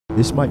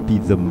This might be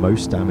the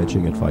most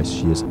damaging advice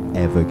she has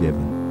ever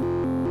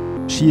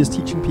given. She is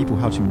teaching people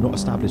how to not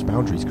establish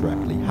boundaries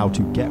correctly, how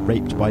to get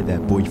raped by their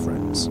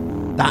boyfriends.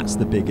 That's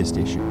the biggest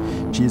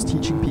issue. She is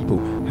teaching people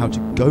how to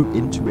go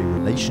into a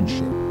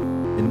relationship,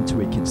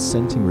 into a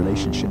consenting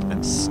relationship,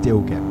 and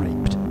still get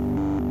raped.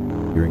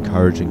 You're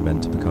encouraging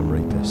men to become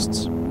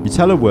rapists. You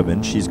tell a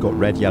woman she's got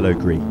red, yellow,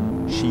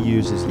 green. She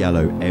uses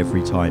yellow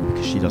every time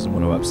because she doesn't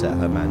want to upset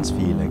her man's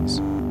feelings.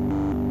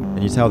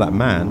 And you tell that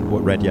man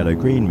what red, yellow,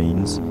 green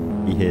means.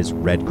 He hears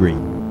red,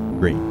 green,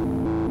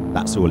 green.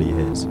 That's all he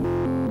hears.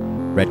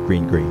 Red,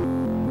 green,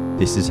 green.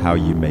 This is how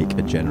you make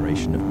a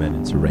generation of men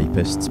into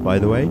rapists, by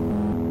the way.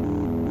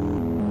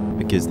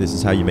 Because this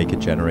is how you make a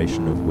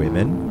generation of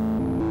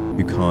women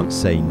who can't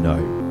say no.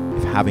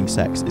 If having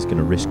sex is going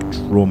to risk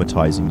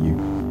traumatizing you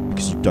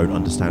because you don't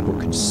understand what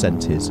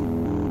consent is,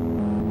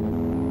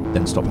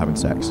 then stop having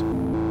sex.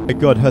 Oh my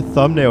god, her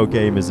thumbnail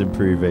game is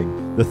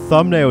improving. The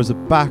thumbnails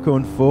are back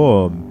on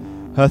form.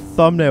 Her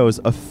thumbnails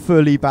are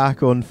fully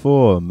back on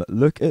form.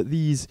 Look at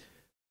these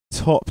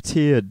top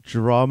tier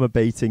drama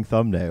baiting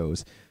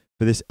thumbnails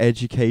for this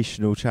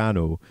educational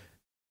channel.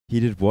 He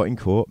did what in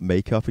court?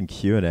 Makeup and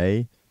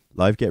Q&A.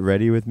 Live get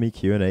ready with me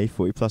Q&A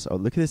 40+. Oh,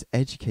 look at this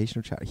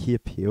educational chat. He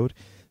appealed.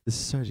 This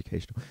is so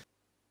educational.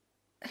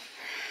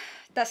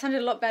 That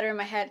sounded a lot better in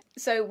my head.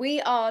 So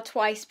we are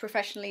twice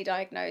professionally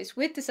diagnosed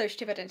with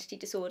dissociative identity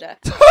disorder.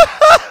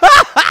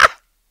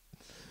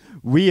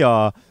 We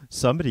are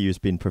somebody who's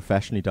been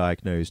professionally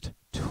diagnosed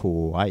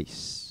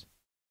twice.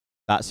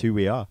 That's who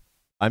we are.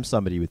 I'm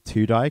somebody with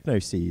 2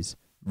 diagnoses.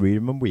 Read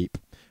 'em and weep.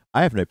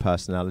 I have no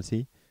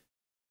personality.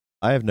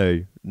 I have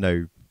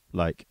no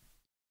like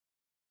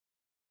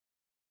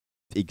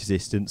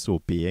existence or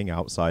being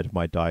outside of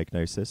my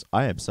diagnosis.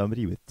 I am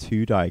somebody with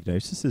 2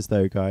 diagnoses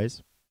though,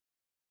 guys.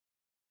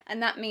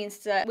 And that means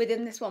that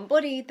within this one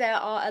body, there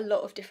are a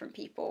lot of different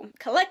people.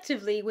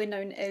 Collectively, we're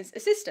known as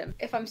a system.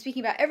 If I'm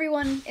speaking about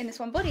everyone in this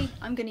one body,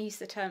 I'm going to use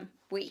the term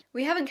we.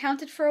 We haven't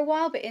counted for a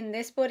while, but in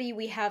this body,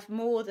 we have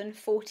more than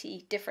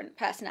 40 different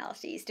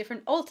personalities,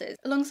 different alters,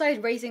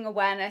 alongside raising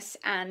awareness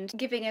and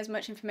giving as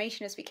much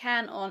information as we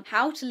can on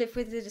how to live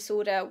with the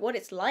disorder, what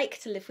it's like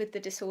to live with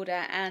the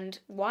disorder, and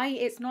why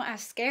it's not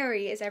as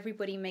scary as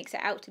everybody makes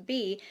it out to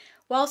be,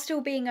 while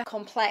still being a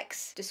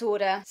complex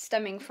disorder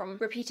stemming from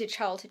repeated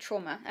childhood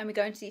trauma, and we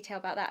go into detail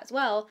about that as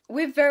well.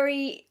 We're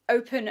very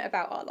open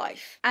about our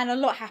life, and a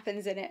lot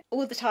happens in it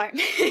all the time.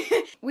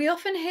 We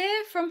often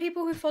hear from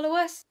people who follow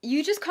us,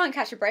 you just can't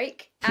catch a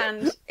break,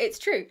 and it's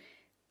true.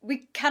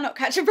 We cannot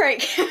catch a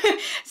break.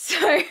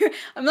 So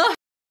I'm not...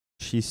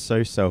 She's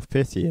so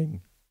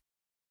self-pitying.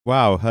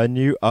 Wow, her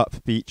new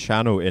upbeat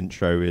channel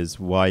intro is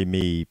why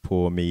me,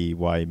 poor me,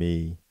 why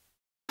me.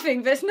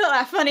 But it's not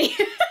that funny.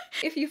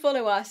 If you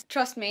follow us,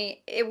 trust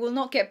me, it will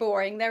not get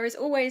boring. There is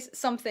always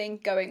something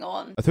going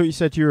on. I thought you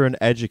said you were an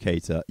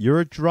educator. You're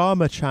a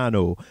drama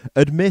channel.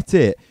 Admit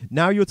it.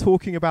 Now you're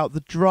talking about the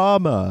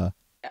drama.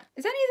 Yeah.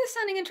 Is any of this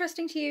sounding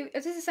interesting to you?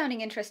 If this is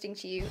sounding interesting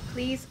to you,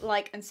 please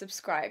like and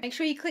subscribe. Make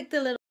sure you click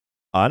the little...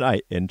 Aren't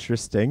I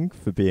interesting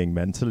for being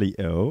mentally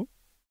ill?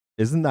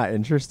 Isn't that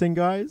interesting,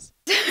 guys?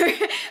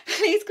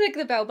 Please click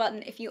the bell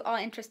button if you are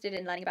interested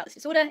in learning about this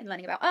disorder, in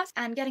learning about us,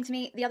 and getting to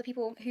meet the other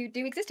people who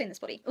do exist in this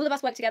body. All of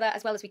us work together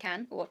as well as we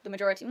can, or the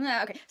majority,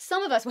 okay,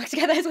 some of us work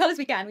together as well as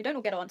we can. We don't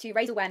all get on to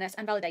raise awareness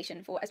and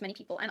validation for as many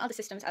people and other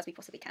systems as we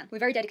possibly can. We're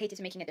very dedicated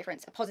to making a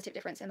difference, a positive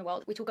difference in the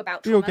world. We talk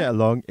about trauma. We all get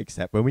along,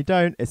 except when we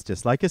don't. It's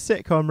just like a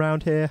sitcom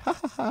round here. Ha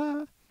ha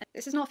ha.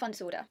 This is not a fun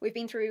disorder. We've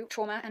been through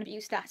trauma and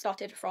abuse that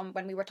started from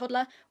when we were a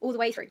toddler all the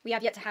way through. We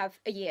have yet to have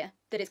a year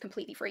that is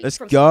completely free. Let's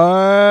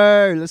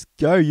go. Let's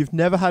go. You've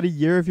never had a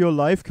year of your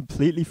life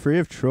completely free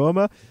of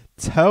trauma?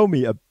 Tell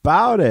me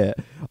about it.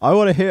 I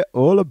want to hear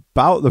all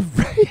about the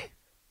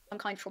some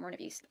kind of trauma and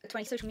abuse.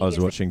 20 social media. I was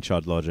watching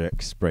Chud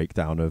Logic's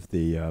breakdown of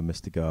the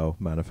Mr. Girl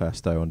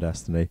manifesto on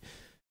Destiny.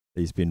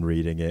 He's been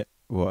reading it.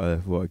 What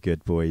a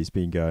good boy. He's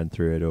been going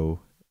through it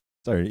all.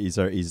 So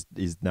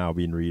he's now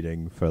been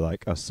reading for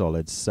like a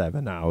solid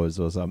 7 hours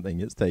or something.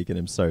 It's taken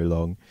him so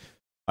long.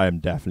 I am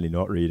definitely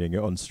not reading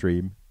it on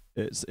stream.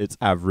 Its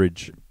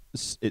average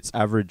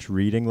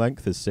reading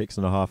length is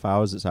 6.5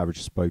 hours. Its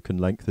average spoken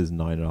length is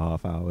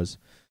 9.5 hours.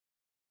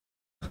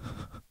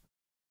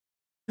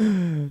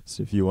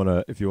 So if you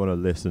wanna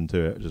listen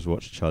to it, just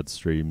watch Chud's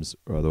streams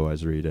or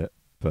otherwise read it.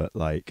 But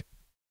like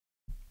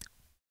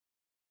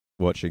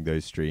watching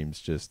those streams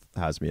just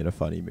has me in a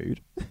funny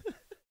mood.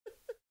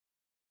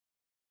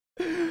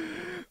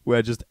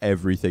 Where just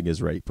everything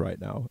is rape right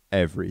now.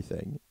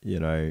 Everything, you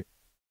know.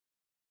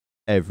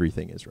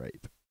 Everything is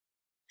rape.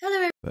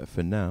 Hello. But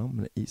for now, I'm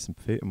going to eat some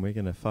food and we're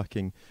going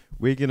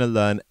to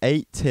learn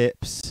 8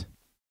 tips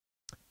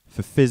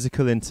for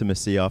physical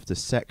intimacy after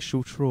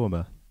sexual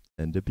trauma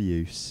and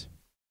abuse.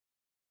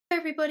 Hello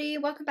everybody,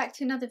 welcome back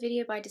to another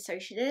video by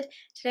Dissociadid.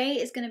 Today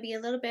is going to be a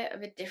little bit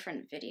of a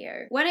different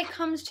video. When it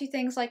comes to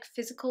things like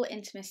physical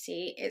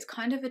intimacy, it's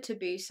kind of a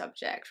taboo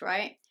subject,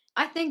 right?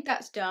 I think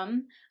that's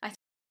dumb.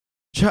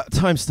 Chat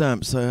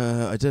timestamps,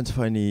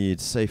 identify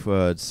needs, safe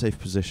words, safe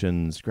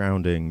positions,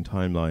 grounding,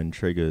 timeline,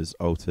 triggers,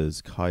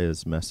 alters,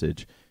 Kaya's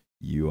message,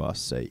 you are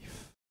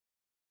safe.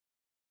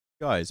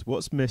 Guys,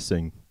 what's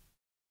missing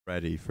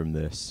already from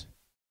this?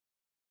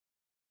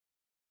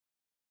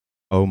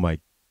 Oh my,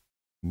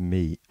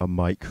 a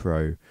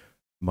micro.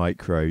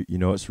 You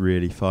know what's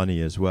really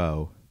funny as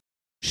well?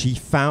 She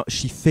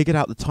figured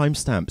out the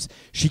timestamps.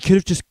 She could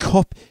have just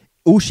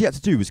all she had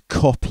to do was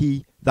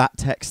copy that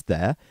text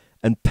there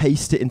and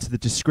paste it into the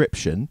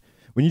description.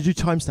 When you do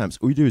timestamps,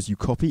 all you do is you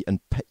copy and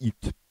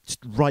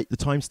write the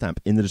timestamp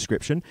in the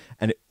description,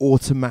 and it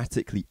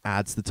automatically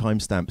adds the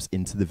timestamps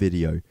into the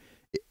video.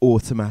 It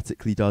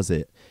automatically does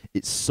it.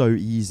 It's so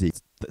easy.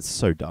 That's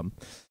so dumb.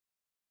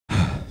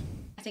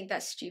 I think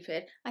that's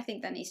stupid. I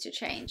think that needs to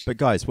change. But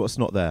guys, what's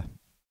not there?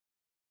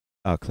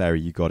 Oh, Clary,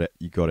 you got it.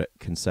 You got it.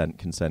 Consent,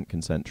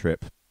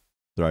 trip,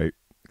 throat.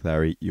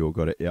 Clary, you all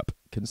got it. Yep,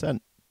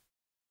 consent.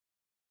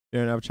 You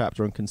don't have a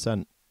chapter on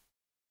consent.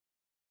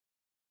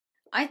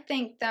 I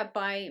think that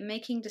by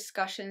making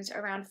discussions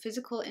around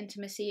physical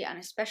intimacy and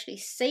especially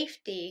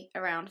safety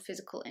around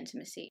physical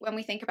intimacy, when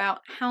we think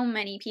about how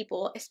many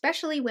people,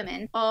 especially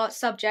women, are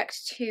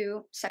subject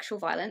to sexual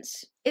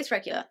violence, it's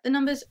regular. The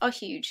numbers are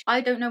huge.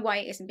 I don't know why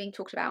it isn't being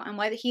talked about and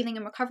why the healing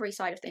and recovery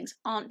side of things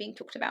aren't being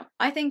talked about.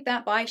 I think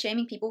that by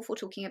shaming people for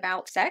talking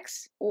about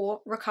sex or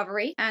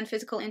recovery and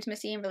physical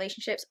intimacy in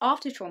relationships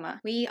after trauma,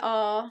 we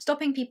are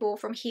stopping people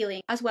from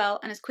healing as well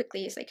and as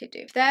quickly as they could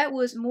do. If there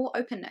was more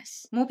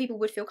openness, more people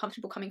would feel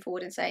comfortable coming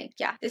forward and saying,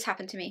 yeah, this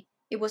happened to me.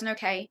 It wasn't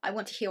okay. I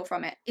want to heal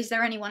from it. Is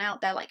there anyone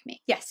out there like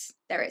me? Yes,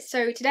 there is.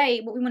 So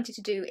today, what we wanted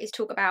to do is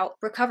talk about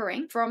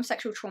recovering from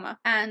sexual trauma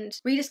and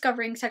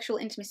rediscovering sexual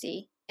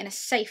intimacy in a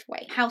safe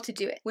way, how to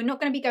do it. We're not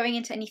going to be going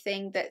into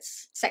anything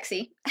that's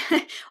sexy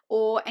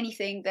or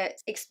anything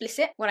that's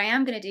explicit. What I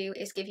am going to do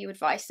is give you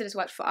advice that has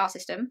worked for our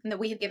system and that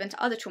we have given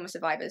to other trauma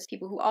survivors,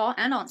 people who are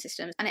and aren't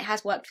systems, and it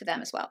has worked for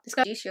them as well. Just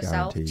introduce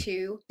yourself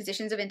to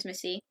positions of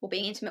intimacy or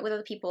being intimate with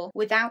other people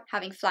without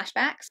having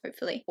flashbacks,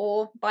 hopefully,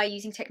 or by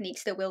using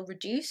techniques that will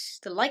reduce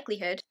the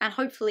likelihood and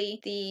hopefully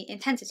the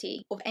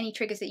intensity of any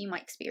triggers that you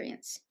might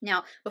experience.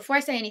 Now, before I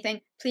say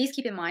anything, please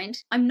keep in mind,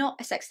 I'm not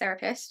a sex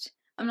therapist.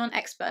 I'm not an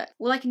expert.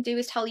 All I can do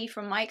is tell you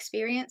from my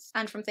experience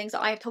and from things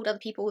that I have told other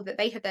people that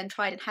they have then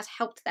tried and has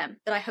helped them,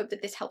 that I hope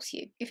that this helps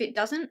you. If it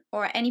doesn't,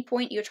 or at any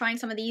point you're trying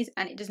some of these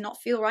and it does not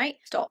feel right,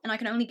 stop. And I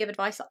can only give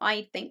advice that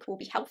I think will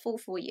be helpful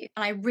for you.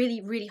 And I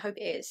really, really hope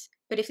it is.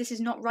 But if this is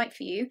not right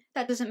for you,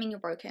 that doesn't mean you're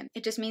broken.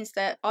 It just means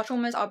that our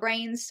traumas, our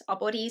brains, our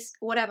bodies,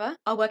 whatever,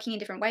 are working in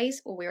different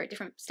ways, or we're at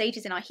different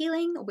stages in our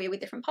healing, or we're with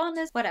different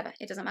partners, whatever.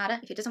 It doesn't matter.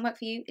 If it doesn't work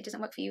for you, it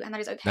doesn't work for you, and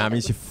that is okay. That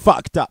means you're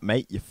fucked up,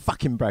 mate. You're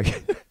fucking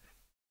broken.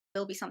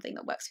 Will be something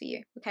that works for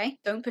you, okay?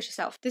 Don't push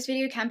yourself. This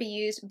video can be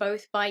used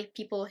both by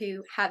people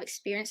who have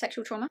experienced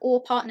sexual trauma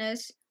or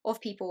partners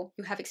of people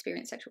who have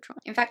experienced sexual trauma.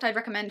 In fact, I'd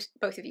recommend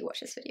both of you watch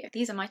this video.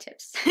 These are my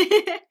tips.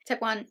 Tip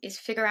 1 is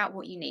figure out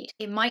what you need.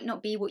 It might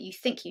not be what you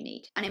think you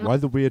need. And Why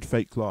the weird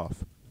fake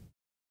laugh?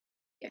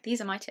 Yeah, these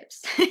are my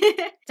tips.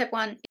 Tip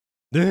 1.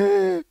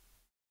 There's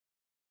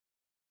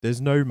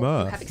no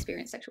mirth. Who have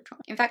experienced sexual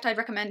trauma. In fact, I'd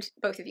recommend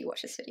both of you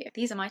watch this video.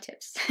 These are my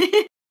tips.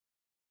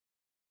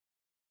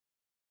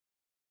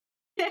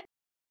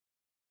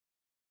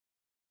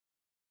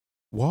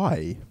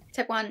 Why?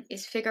 Tip 1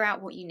 is figure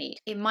out what you need.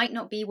 It might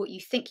not be what you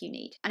think you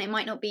need, and it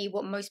might not be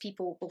what most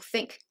people will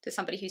think to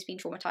somebody who's been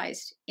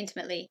traumatized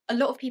intimately. A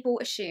lot of people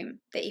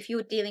assume that if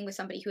you're dealing with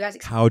somebody who has...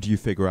 How do you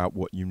figure out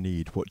what you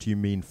need? What do you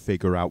mean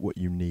figure out what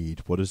you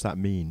need? What does that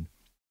mean?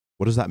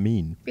 What does that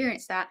mean?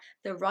 Experience that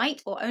the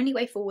right or only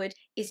way forward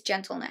is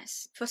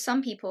gentleness. For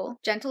some people,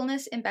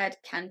 gentleness in bed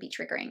can be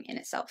triggering in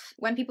itself.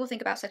 When people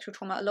think about sexual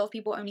trauma, a lot of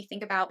people only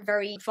think about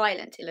very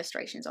violent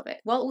illustrations of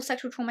it. While all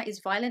sexual trauma is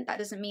violent, that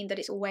doesn't mean that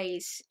it's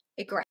always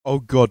aggressive. Oh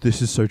god,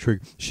 this is so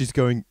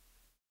triggering.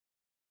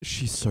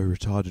 She's so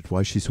retarded.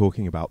 Why is she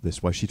talking about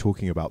this? Why is she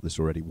talking about this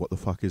already? What the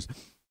fuck is...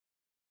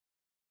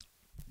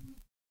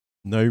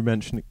 No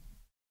mentioning...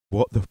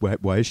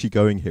 Why is she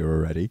going here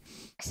already?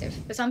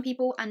 For some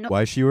people, and not...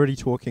 Why is she already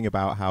talking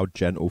about how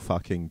gentle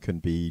fucking can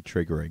be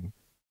triggering?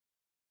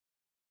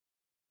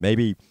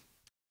 Maybe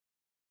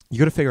you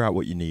got to figure out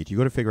what you need. You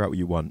got to figure out what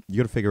you want. You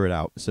got to figure it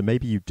out. So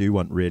maybe you do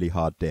want really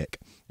hard dick.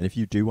 And if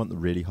you do want the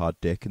really hard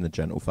dick and the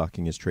gentle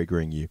fucking is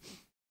triggering you,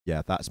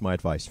 yeah, that's my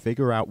advice.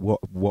 Figure out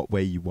what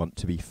way you want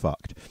to be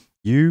fucked.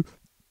 You,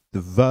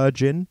 the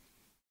virgin...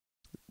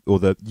 Or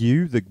the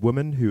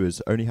woman who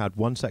has only had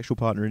one sexual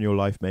partner in your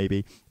life,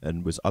 maybe,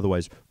 and was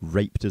otherwise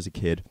raped as a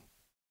kid.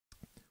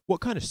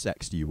 What kind of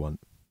sex do you want?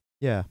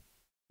 Yeah.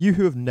 You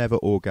who have never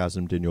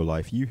orgasmed in your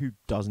life, you who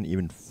doesn't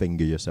even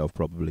finger yourself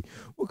probably.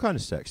 What kind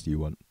of sex do you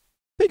want?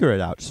 Figure it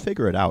out. Just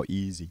figure it out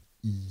easy.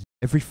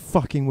 Every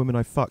fucking woman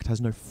I fucked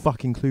has no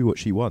fucking clue what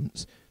she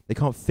wants. They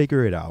can't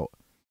figure it out.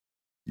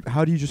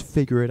 How do you just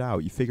figure it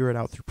out? You figure it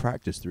out through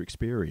practice, through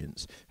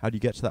experience. How do you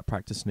get to that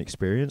practice and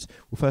experience?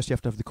 Well, first you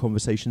have to have the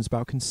conversations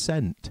about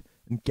consent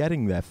and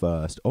getting there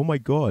first. Oh my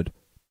god.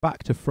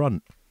 Back to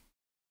front.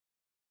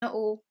 Not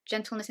all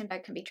gentleness in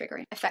bed can be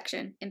triggering.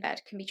 Affection in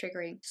bed can be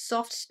triggering.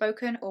 Soft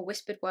spoken or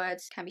whispered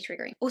words can be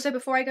triggering. Also,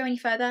 before I go any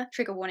further,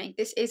 trigger warning.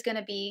 This is going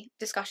to be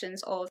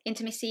discussions of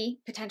intimacy,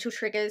 potential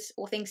triggers,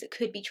 or things that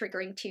could be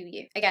triggering to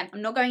you. Again,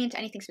 I'm not going into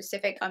anything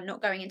specific. I'm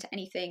not going into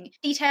anything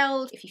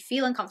detailed. If you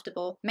feel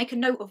uncomfortable, make a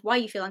note of why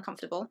you feel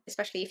uncomfortable,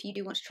 especially if you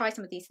do want to try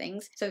some of these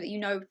things, so that you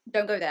know,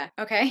 don't go there.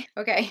 Okay?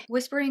 Okay.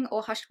 Whispering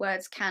or hushed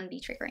words can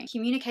be triggering.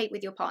 Communicate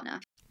with your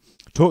partner.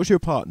 Talk to your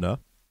partner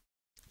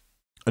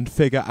and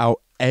figure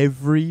out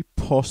every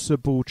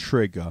possible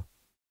trigger.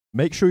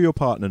 Make sure your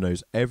partner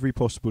knows every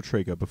possible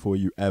trigger before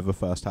you ever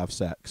first have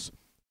sex.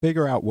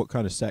 Figure out what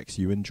kind of sex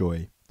you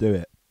enjoy. Do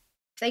it.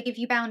 If they give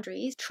you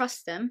boundaries,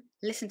 trust them,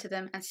 listen to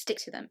them, and stick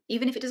to them,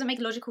 even if it doesn't make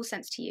logical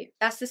sense to you.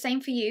 That's the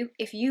same for you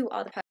if you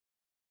are the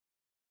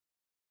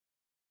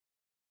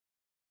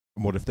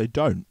And what if they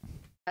don't?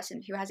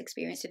 person who has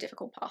experienced a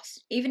difficult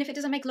past. Even if it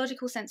doesn't make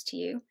logical sense to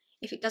you,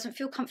 if it doesn't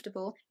feel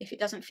comfortable, if it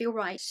doesn't feel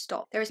right,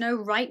 stop. There is no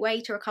right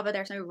way to recover.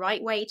 There's no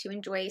right way to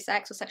enjoy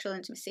sex or sexual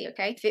intimacy,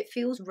 okay? If it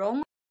feels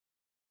wrong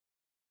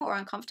or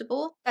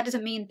uncomfortable, that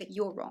doesn't mean that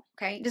you're wrong,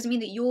 okay? It doesn't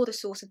mean that you're the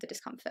source of the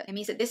discomfort. It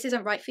means that this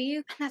isn't right for you,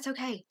 and that's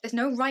okay. There's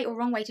no right or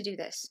wrong way to do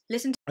this.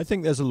 Listen to I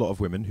think there's a lot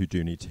of women who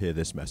do need to hear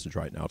this message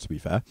right now, to be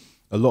fair.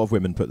 A lot of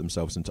women put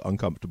themselves into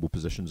uncomfortable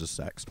positions of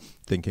sex,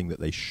 thinking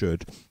that they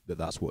should, that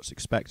that's what's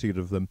expected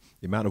of them.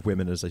 The amount of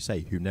women, as I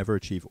say, who never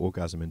achieve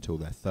orgasm until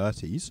their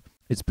 30s,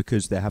 it's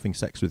because they're having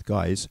sex with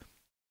guys,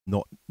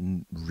 not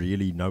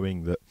really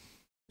knowing that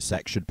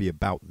sex should be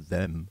about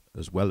them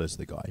as well as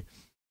the guy,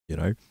 you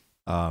know?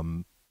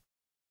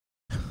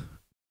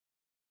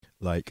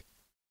 Like,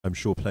 I'm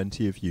sure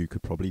plenty of you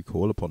could probably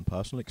call upon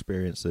personal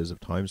experiences of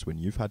times when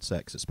you've had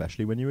sex,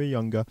 especially when you were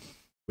younger,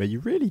 where you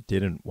really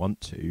didn't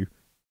want to.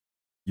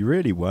 You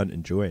really weren't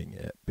enjoying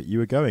it, but you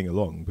were going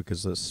along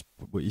because that's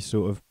what you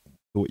sort of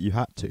thought you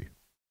had to.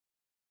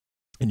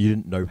 And you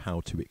didn't know how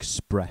to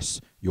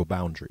express your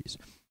boundaries.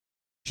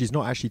 She's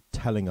not actually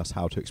telling us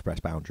how to express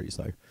boundaries,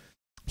 though.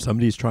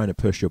 Somebody's trying to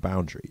push your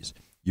boundaries.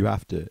 You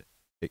have to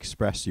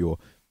express your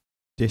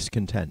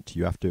discontent.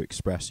 You have to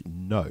express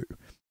no.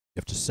 You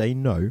have to say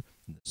no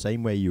in the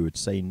same way you would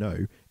say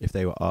no if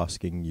they were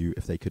asking you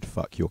if they could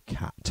fuck your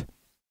cat.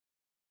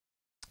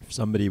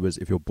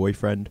 If your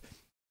boyfriend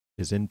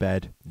is in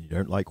bed and you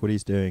don't like what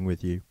he's doing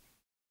with you,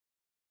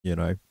 you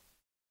know,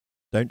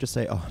 don't just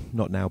say, oh,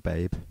 not now,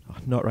 babe. Oh,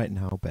 not right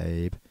now,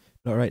 babe.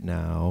 Not right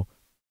now.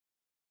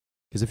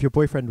 Because if your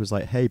boyfriend was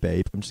like, hey,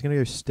 babe, I'm just going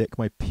to go stick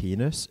my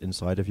penis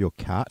inside of your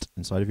cat,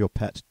 inside of your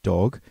pet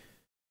dog,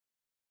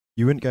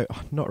 you wouldn't go,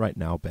 oh, not right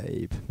now,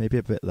 babe. Maybe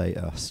a bit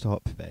later.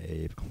 Stop,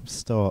 babe.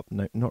 Stop.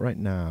 No, not right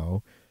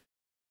now.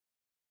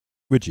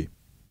 Would you?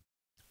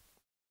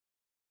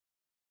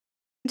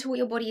 to what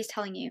your body is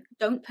telling you.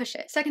 Don't push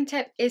it. Second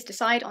tip is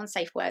decide on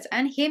safe words.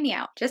 And hear me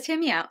out. Just hear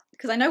me out.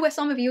 Because I know where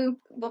some of your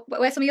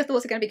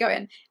thoughts are going to be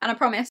going. And I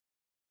promise.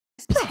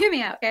 Just hear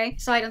me out, okay?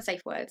 Decide on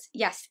safe words.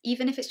 Yes,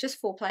 even if it's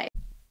just foreplay.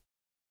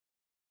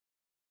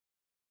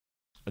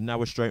 And now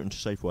we're straight into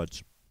safe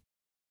words.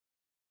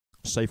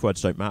 Safe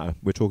words don't matter.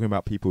 We're talking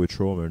about people with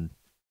trauma and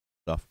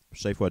stuff.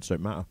 Safe words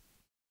don't matter.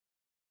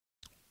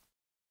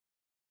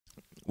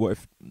 What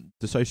if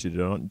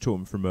dissociated? Aren't you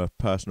talking from a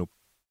personal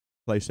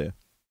place here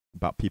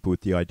about people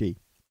with DID?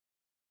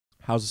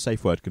 How's a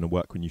safe word going to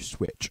work when you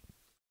switch?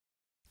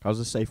 How's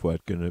a safe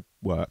word going to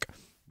work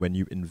when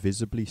you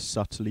invisibly,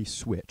 subtly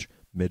switch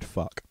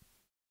mid-fuck?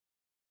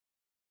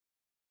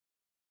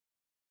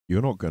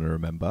 You're not going to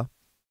remember,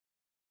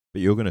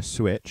 but you're going to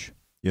switch.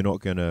 You're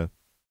going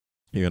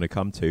to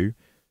come to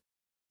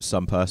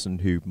some person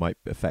who might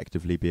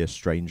effectively be a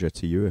stranger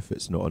to you if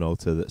it's not an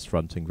alter that's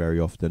fronting very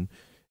often,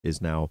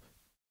 is now,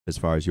 as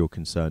far as you're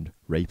concerned,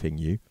 raping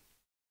you.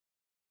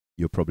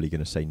 You're probably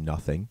going to say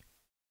nothing.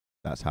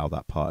 That's how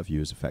that part of you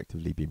has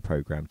effectively been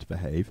programmed to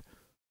behave.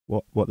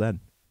 What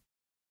then?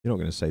 You're not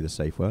going to say the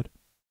safe word.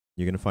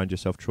 You're going to find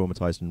yourself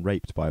traumatized and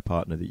raped by a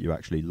partner that you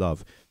actually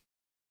love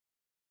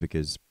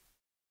because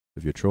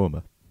of your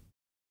trauma.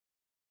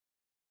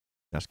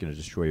 That's going to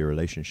destroy your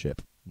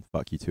relationship and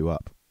fuck you two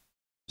up.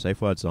 Safe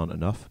words aren't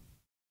enough.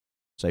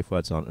 Safe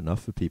words aren't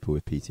enough for people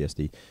with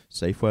PTSD.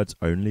 Safe words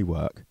only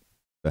work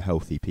for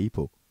healthy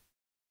people.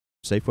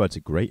 Safe words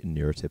are great in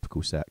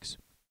neurotypical sex.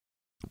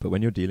 But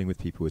when you're dealing with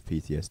people with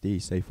PTSD,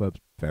 safe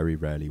words very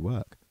rarely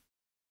work.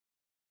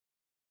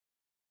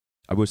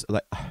 I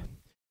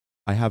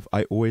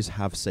always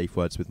have safe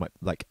words with my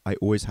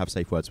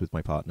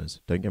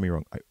partners. Don't get me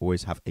wrong. I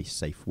always have a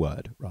safe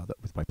word, rather,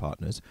 with my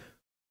partners.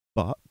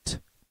 But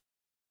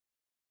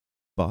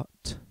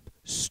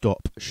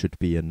stop should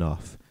be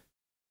enough.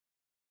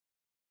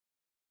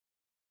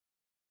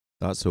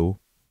 That's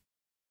all.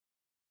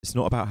 It's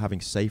not about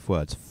having safe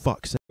words.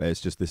 Fuck's sake.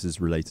 It's just this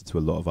is related to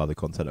a lot of other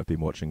content I've been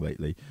watching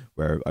lately,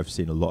 where I've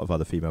seen a lot of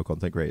other female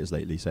content creators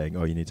lately saying,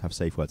 oh, you need to have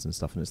safe words and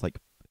stuff. And it's like,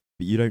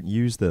 but you don't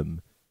use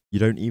them. You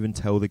don't even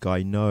tell the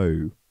guy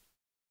no.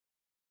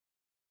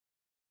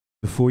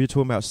 Before you're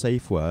talking about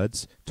safe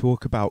words,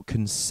 talk about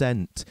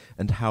consent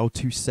and how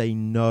to say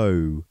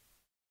no.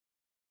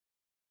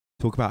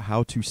 Talk about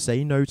how to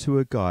say no to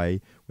a guy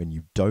when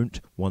you don't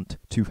want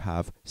to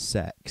have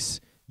sex.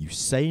 You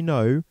say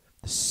no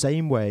the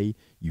same way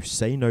you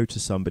say no to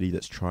somebody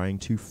that's trying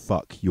to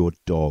fuck your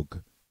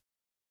dog.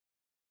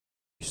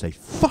 You say,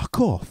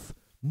 fuck off.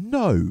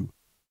 No.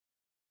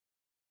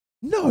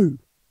 No.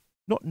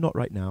 Not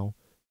right now.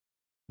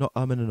 Not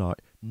and an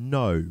art.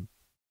 No.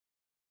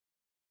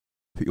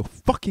 Put your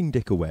fucking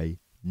dick away.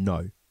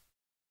 No.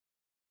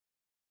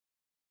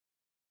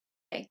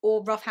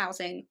 Or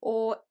roughhousing,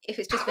 or if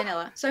it's just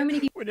vanilla. So many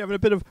people. When you're having a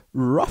bit of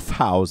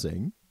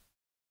roughhousing.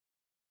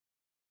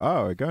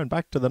 Oh, we're going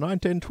back to the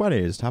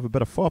 1920s to have a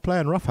bit of foreplay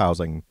and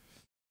roughhousing.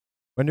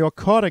 When you're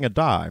courting a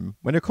dame,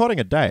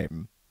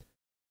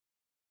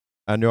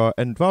 and you're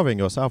involving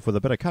yourself with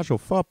a bit of casual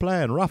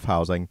foreplay and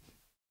roughhousing,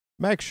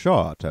 make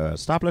sure to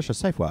establish a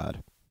safe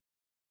word.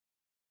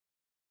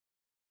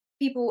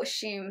 People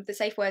assume the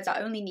safe words are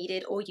only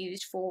needed or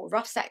used for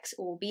rough sex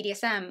or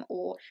BDSM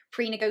or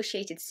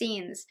pre-negotiated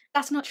scenes.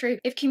 That's not true.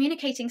 If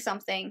communicating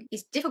something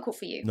is difficult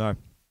for you... No.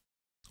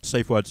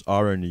 Safe words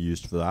are only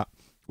used for that.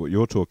 What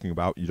you're talking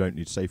about, you don't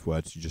need safe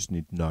words, you just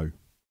need no.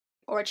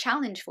 Or a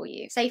challenge for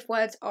you. Safe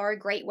words are a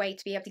great way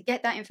to be able to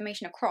get that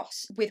information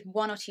across with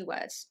 1 or 2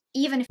 words.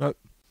 Even if... No.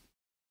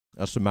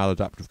 That's a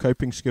maladaptive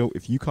coping skill.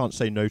 If you can't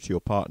say no to your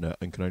partner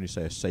and can only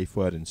say a safe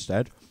word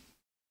instead,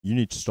 you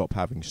need to stop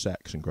having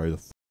sex and grow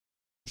the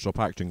stop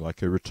acting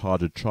like a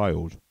retarded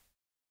child.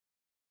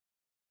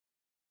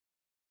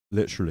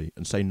 Literally.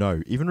 And say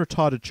no. Even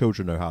retarded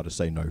children know how to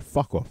say no.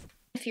 Fuck off.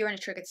 If you're in a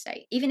triggered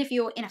state, even if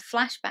you're in a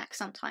flashback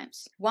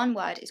sometimes, 1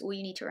 word is all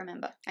you need to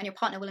remember. And your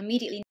partner will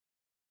immediately...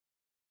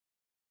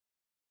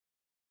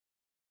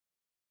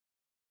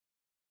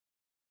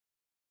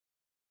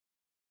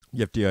 You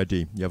have DID.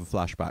 You have a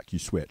flashback. You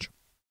switch.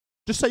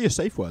 Just say your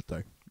safe word,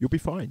 though. You'll be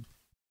fine.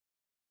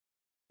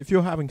 If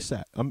you're having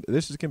sex,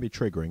 this is going to be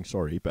triggering,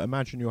 sorry, but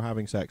imagine you're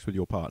having sex with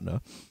your partner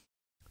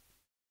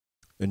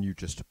and you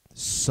just,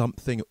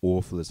 something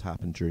awful has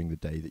happened during the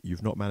day that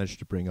you've not managed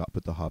to bring up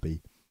with the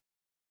hubby.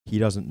 He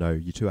doesn't know.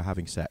 You two are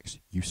having sex.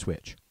 You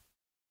switch.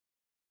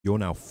 You're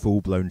now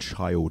full-blown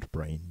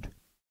child-brained,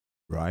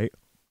 right?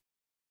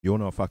 You're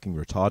now fucking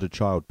retarded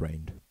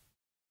child-brained.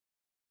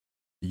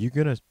 Are you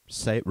going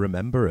to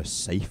remember a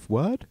safe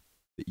word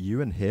that you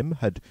and him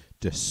had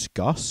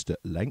discussed at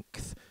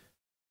length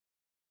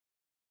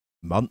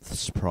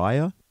months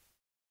prior?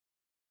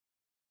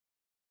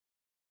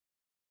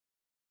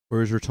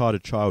 Or is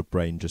retarded child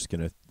brain just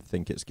going to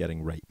think it's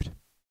getting raped?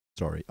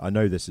 Sorry, I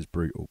know this is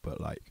brutal, but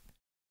like...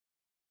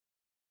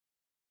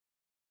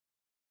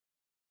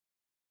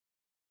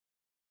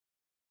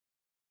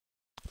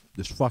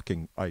 This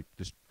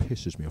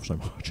pisses me off so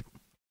much.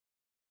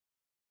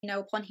 You know,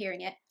 upon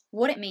hearing it,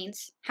 what it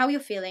means, how you're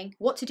feeling,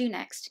 what to do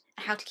next,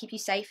 and how to keep you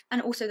safe,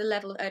 and also the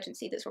level of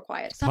urgency that's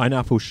required.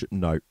 Pineapple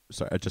no,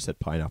 sorry, I just said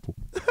pineapple.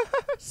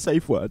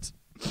 Safe words.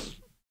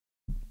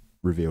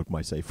 Revealed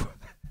my safe word.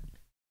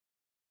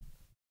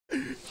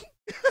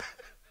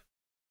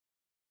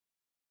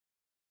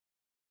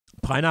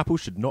 Pineapple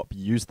should not be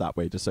used that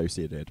way,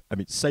 Dissociadid. I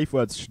mean, safe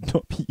words should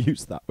not be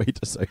used that way,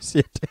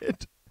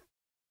 Dissociadid.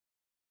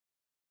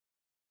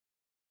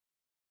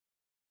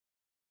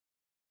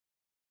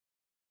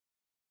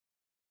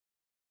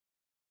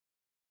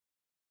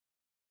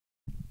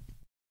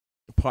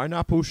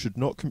 Pineapple should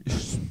not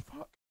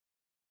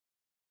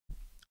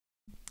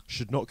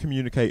should not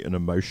communicate an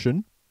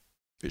emotion.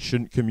 It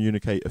shouldn't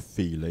communicate a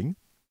feeling.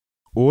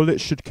 All it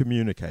should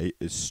communicate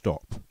is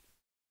stop.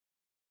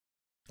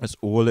 That's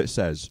all it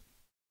says.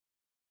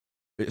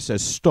 It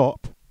says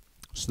stop,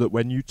 so that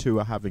when you two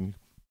are having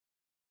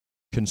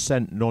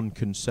consent,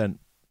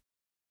 non-consent,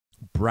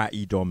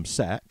 bratty dom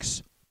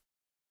sex,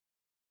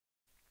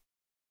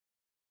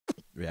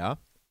 yeah,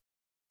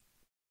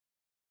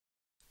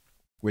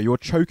 where you're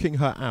choking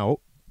her out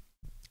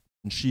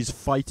and she's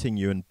fighting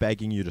you and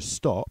begging you to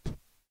stop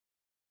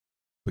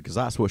because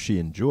that's what she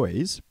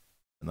enjoys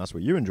and that's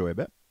what you enjoy a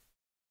bit.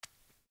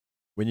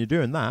 When you're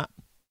doing that,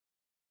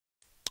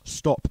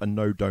 stop and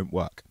no don't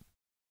work.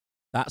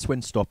 That's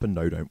when stop and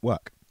no don't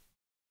work.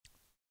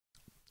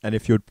 And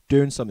if you're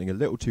doing something a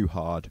little too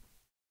hard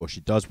or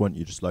she does want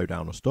you to slow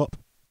down or stop,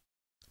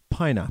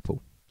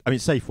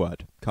 safe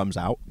word comes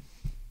out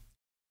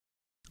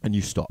and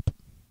you stop.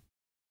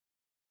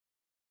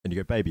 And you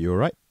go, baby, you all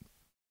right?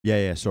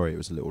 Yeah, sorry, it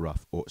was a little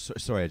rough. Or,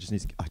 sorry, I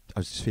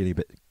was just feeling a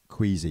bit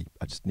queasy.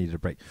 I just needed a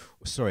break.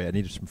 Or, sorry, I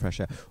needed some fresh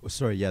air. Or,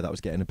 sorry, yeah, that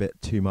was getting a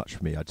bit too much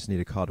for me. I just need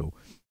a cuddle.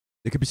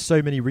 There could be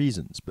so many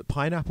reasons, but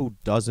pineapple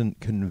doesn't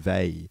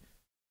convey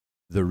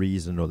the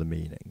reason or the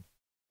meaning.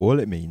 All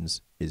it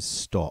means is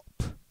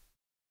stop.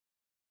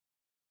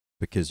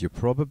 Because you're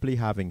probably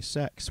having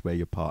sex where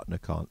your partner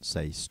can't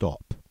say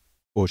stop.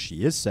 Or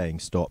she is saying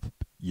stop,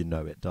 but you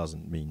know it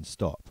doesn't mean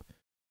stop.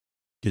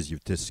 Because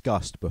you've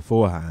discussed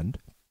beforehand.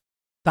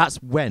 That's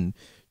when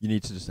you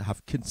need to just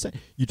have consent.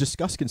 You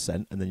discuss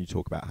consent and then you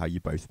talk about how you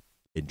both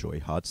enjoy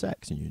hard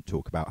sex and you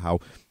talk about how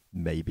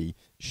maybe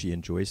she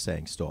enjoys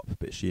saying stop,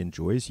 but she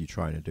enjoys you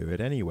trying to do it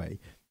anyway.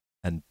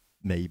 And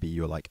maybe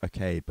you're like,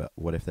 okay, but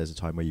what if there's a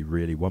time where you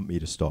really want me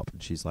to stop?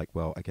 And she's like,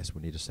 well, I guess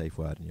we'll need a safe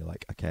word. And you're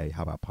like, okay,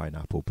 how about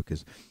pineapple?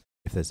 Because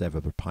if there's ever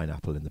a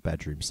pineapple in the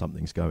bedroom,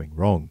 something's going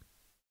wrong.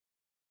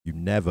 You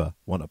never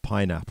want a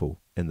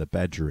pineapple in the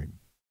bedroom.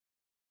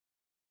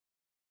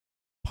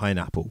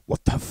 Pineapple,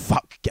 what the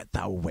fuck? Get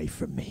that away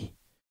from me.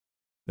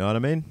 Know what I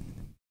mean?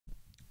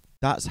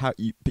 That's how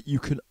you, but you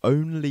can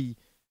only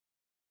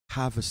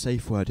have a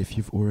safe word if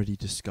you've already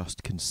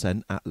discussed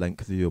consent at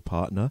length with your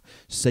partner.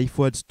 Safe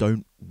words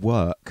don't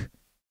work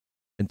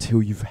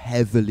until you've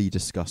heavily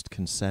discussed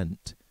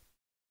consent.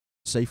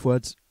 Safe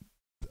words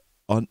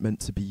aren't meant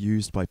to be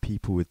used by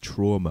people with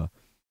trauma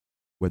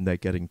when they're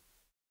getting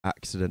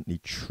accidentally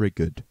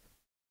triggered.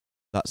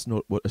 That's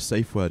not what a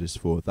safe word is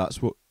for.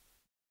 That's what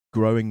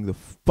growing the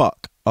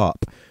fuck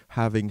up,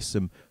 having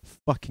some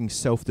fucking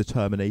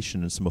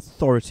self-determination and some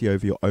authority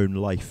over your own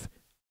life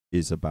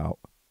is about.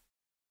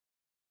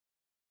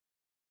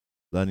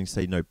 Learning to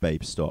say, no,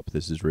 babe, stop.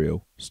 This is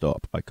real.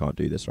 Stop. I can't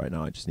do this right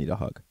now. I just need a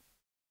hug.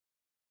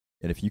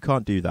 And if you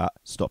can't do that,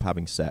 stop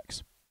having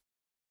sex.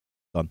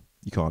 Done.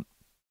 You can't.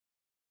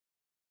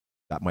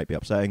 That might be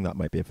upsetting. That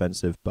might be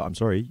offensive. But I'm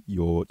sorry,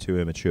 you're too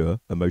immature,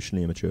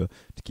 emotionally immature,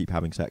 to keep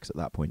having sex at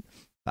that point.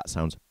 That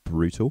sounds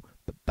brutal,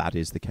 but that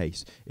is the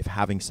case. If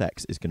having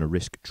sex is going to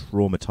risk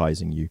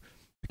traumatizing you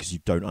because you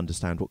don't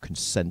understand what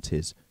consent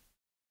is,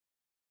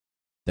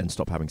 then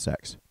stop having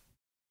sex.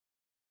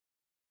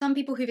 Some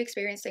people who've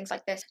experienced things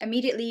like this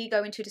immediately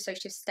go into a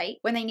dissociative state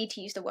when they need to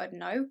use the word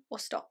no or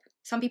stop.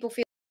 Some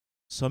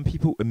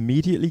people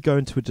immediately go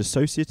into a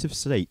dissociative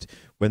state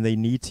when they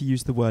need to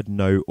use the word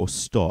no or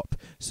stop.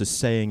 So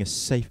saying a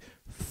safe,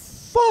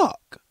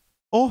 fuck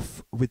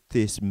off with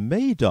this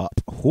made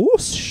up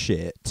horse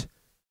shit.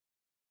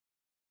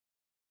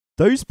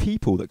 Those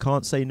people that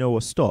can't say no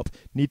or stop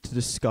need to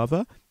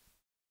discover,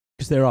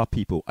 because there are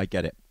people, I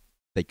get it,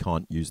 they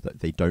can't use that,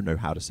 they don't know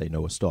how to say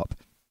no or stop.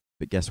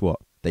 But guess what?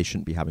 They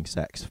shouldn't be having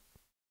sex.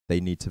 They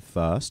need to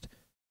first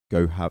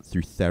go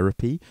through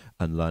therapy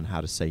and learn how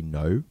to say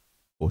no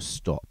or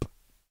stop.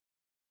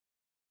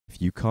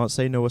 If you can't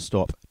say no or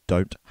stop,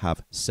 don't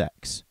have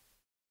sex.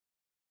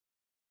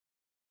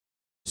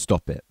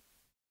 Stop it.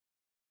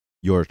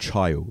 You're a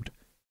child.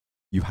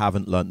 You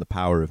haven't learnt the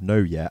power of no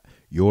yet.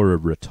 You're a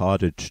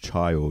retarded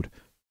child.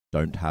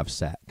 Don't have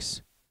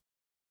sex.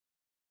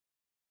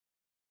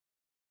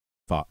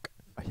 Fuck.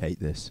 I hate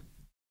this.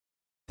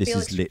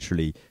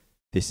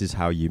 This is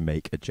how you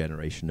make a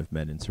generation of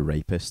men into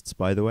rapists,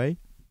 by the way.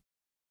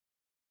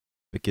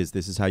 Because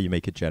this is how you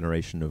make a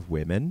generation of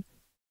women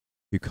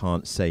who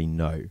can't say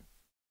no.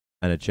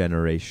 And a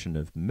generation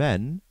of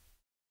men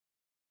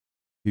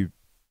who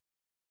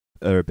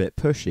are a bit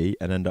pushy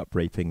and end up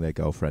raping their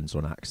girlfriends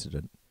on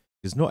accident.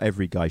 Because not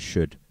every guy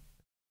should.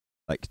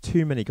 Like,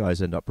 too many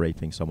guys end up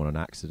raping someone on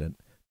accident.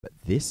 But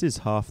this is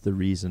half the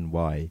reason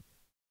why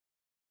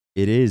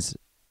it is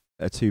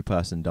a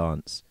two-person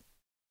dance.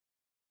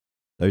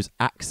 Those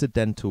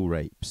accidental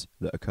rapes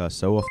that occur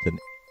so often,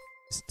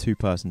 it's a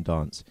two-person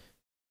dance.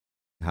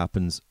 It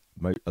happens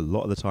a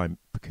lot of the time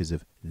because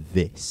of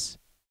this.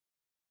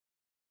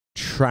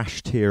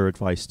 Trash tier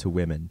advice to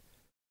women,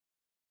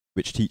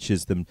 which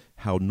teaches them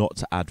how not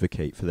to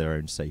advocate for their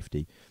own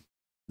safety.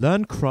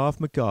 Learn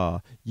Krav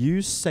Maga.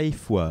 Use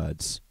safe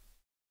words.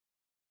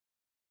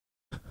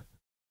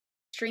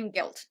 extreme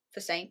guilt for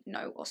saying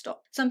no or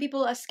stop. Some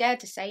people are scared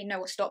to say no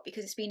or stop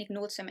because it's been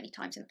ignored so many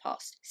times in the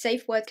past.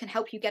 Safe words can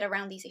help you get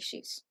around these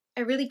issues.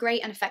 A really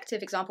great and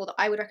effective example that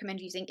I would recommend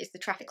using is the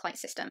traffic light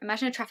system.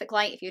 Imagine a traffic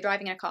light if you're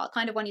driving in a car,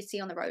 kind of one you'd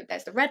see on the road.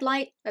 There's the red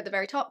light at the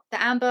very top,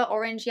 the amber,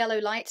 orange, yellow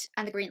light,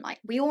 and the green light.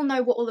 We all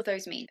know what all of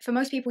those mean. For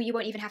most people, you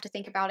won't even have to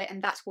think about it,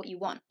 and that's what you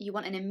want. You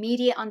want an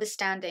immediate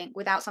understanding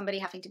without somebody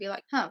having to be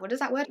like, what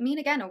does that word mean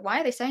again? Or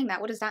why are they saying that?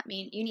 What does that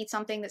mean? You need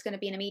something that's going to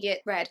be an immediate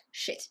red.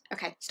 Shit.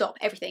 Okay, stop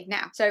everything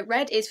now. So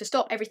red is for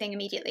stop everything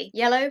immediately.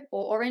 Yellow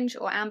or orange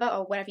or amber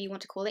or whatever you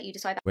want to call it, you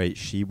decide that. Wait,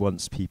 she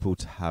wants people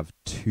to have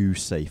two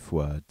safe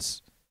words.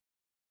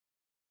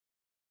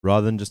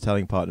 Rather than just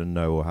telling partner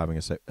no or having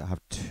have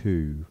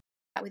two.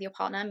 That with your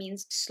partner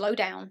means slow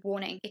down,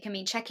 warning. It can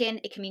mean check in,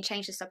 it can mean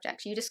change the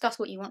subject. You discuss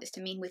what you want this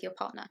to mean with your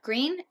partner.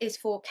 Green is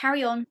for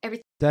carry on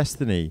everything.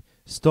 Destiny,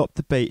 stop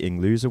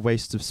debating, lose a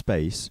waste of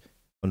space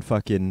on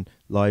fucking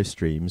live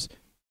streams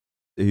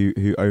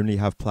who only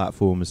have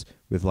platforms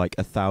with like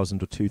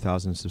 1,000 or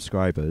 2,000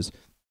 subscribers.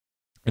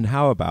 And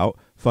how about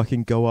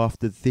fucking go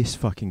after this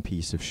fucking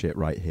piece of shit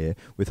right here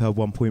with her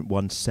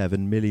 1.17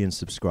 million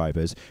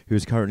subscribers, who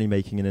is currently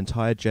making an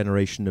entire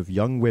generation of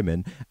young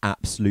women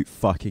absolute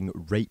fucking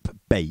rape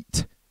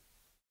bait.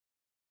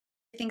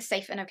 Everything's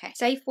safe and okay.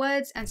 Safe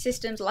words and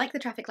systems like the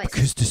traffic light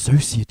system. Because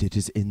Dissociadid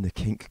is in the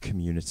kink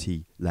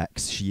community,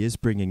 Lex. She is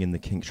bringing in the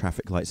kink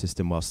traffic light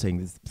system while saying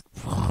this.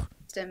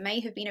 May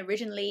have been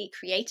originally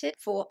created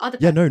for other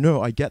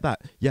no, I get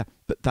that. Yeah,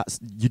 but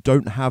you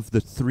don't have the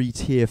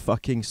 3-tier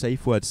fucking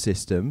safe word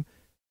system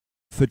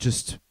for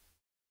just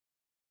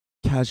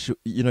casual,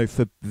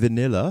 for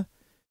vanilla.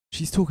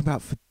 She's talking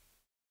about for, you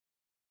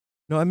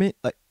know what I mean?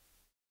 Like,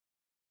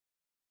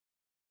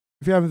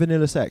 If you're having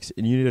vanilla sex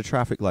and you need a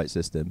traffic light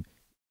system,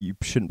 you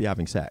shouldn't be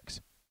having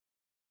sex.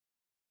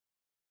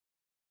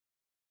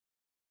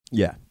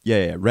 Yeah.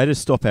 Red is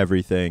stop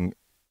everything.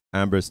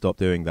 Amber is stop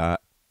doing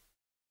that.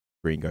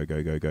 Green, go.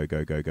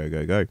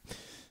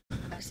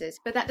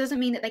 But that doesn't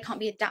mean that they can't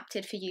be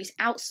adapted for use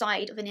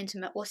outside of an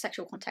intimate or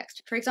sexual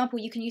context. For example,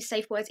 you can use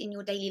safe words in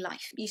your daily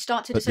life. You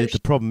start to dissociate. But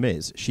the problem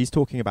is, she's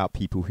talking about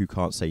people who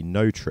can't say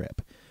no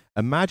trip.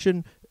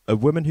 Imagine a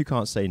woman who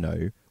can't say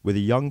no with a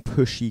young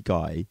pushy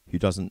guy who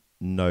doesn't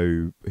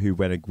know, who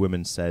when a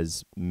woman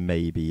says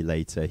maybe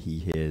later, he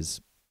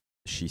hears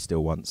she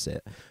still wants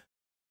it.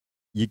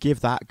 You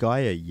give that guy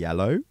a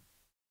yellow,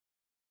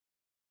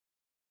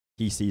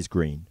 he sees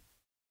green.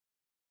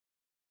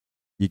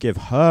 You give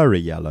her a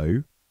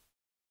yellow,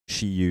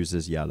 she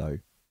uses yellow.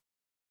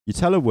 You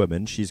tell a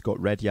woman she's got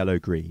red, yellow,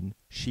 green,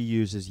 she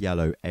uses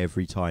yellow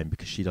every time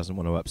because she doesn't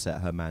want to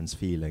upset her man's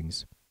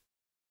feelings.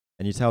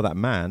 And you tell that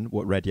man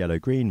what red, yellow,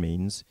 green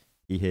means,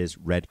 he hears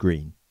red,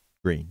 green,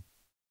 green.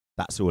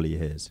 That's all he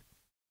hears.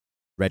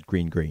 Red,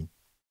 green, green.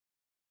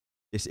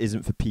 This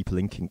isn't for people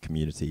in kink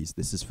communities.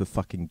 This is for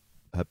fucking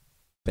her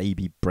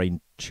baby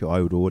brain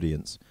child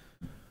audience.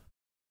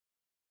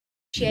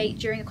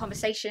 During a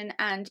conversation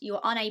and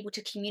you're unable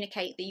to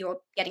communicate that you're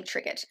getting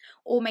triggered,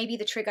 or maybe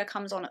the trigger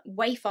comes on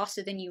way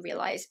faster than you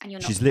realize and you're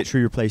not. She's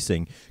literally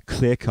replacing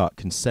clear-cut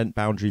consent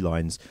boundary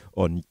lines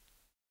on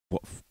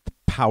what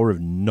power of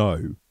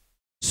no.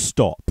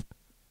 Stop.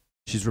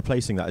 She's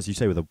replacing that, as you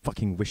say, with a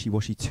fucking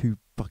wishy-washy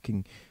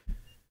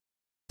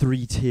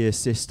three-tier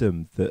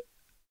system that,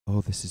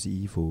 oh, this is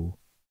evil.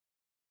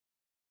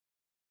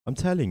 I'm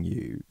telling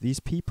you, these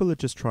people are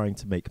just trying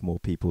to make more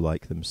people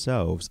like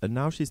themselves, and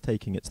now she's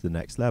taking it to the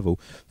next level.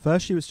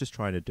 First, she was just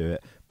trying to do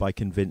it by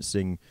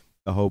convincing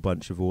a whole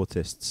bunch of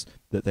autists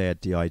that they had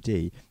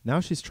DID.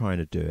 Now she's trying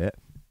to do it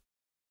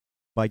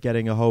by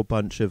getting a whole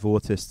bunch of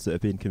autists that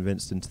have been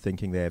convinced into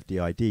thinking they have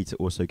DID to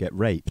also get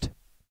raped.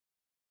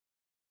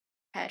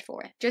 Prepared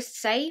for it. Just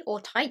say or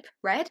type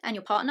red and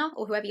your partner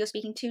or whoever you're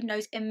speaking to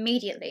knows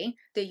immediately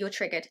that you're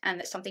triggered and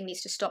that something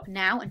needs to stop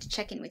now and to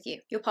check in with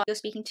you. Your partner you're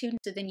speaking to,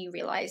 so then you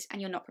realize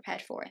and you're not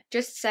prepared for it.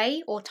 Just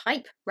say or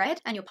type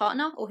red and your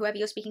partner or whoever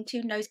you're speaking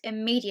to knows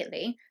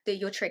immediately that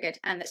you're triggered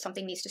and that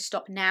something needs to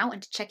stop now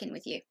and to check in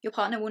with you. Your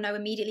partner will know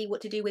immediately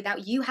what to do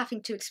without you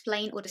having to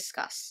explain or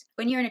discuss.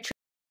 When you're in a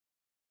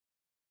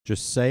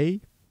just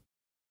say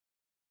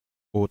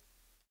or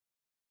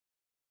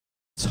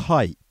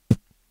type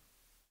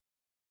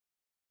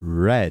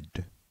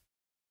red.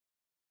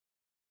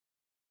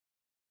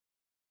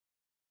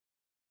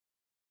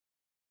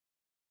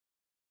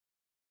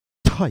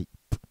 Type.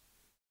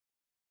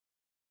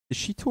 Is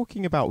she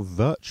talking about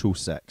virtual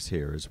sex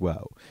here as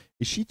well?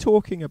 Is she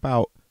talking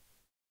about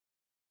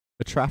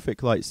a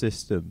traffic light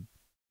system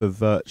for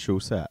virtual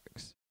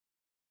sex?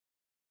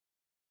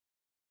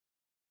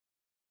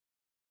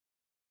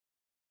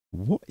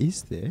 What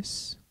is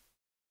this?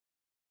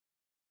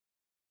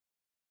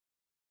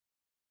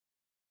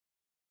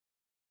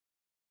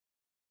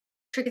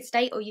 triggered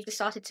state or you've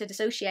started to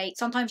dissociate,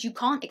 sometimes you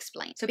can't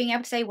explain. So being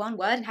able to say one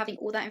word and having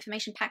all that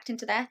information packed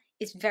into there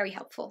is very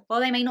helpful. While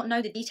they may not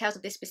know the details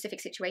of this specific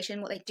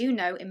situation, what they do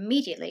know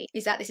immediately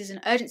is that this is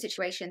an urgent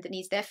situation that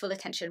needs their full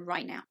attention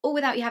right now, all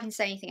without you having to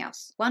say anything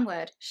else. One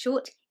word,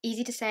 short,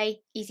 easy to say,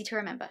 easy to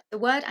remember. The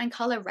word and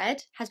color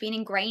red has been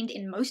ingrained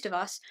in most of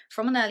us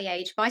from an early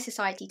age by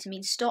society to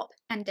mean stop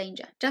and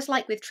danger. Just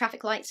like with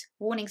traffic lights,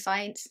 warning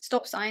signs,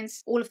 stop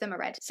signs, all of them are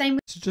red. Same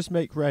with... So just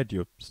make red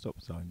your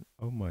stop sign.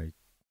 Oh my...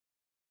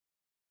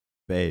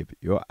 Babe,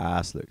 your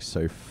ass looks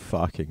so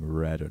fucking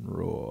red and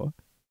raw.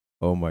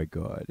 Oh my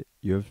god.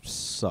 You have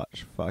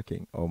such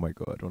fucking... Oh my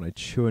god. When I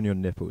chew on your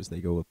nipples, they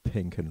go all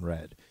pink and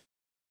red.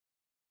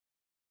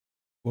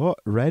 What?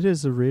 Red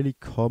is a really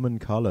common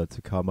colour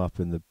to come up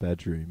in the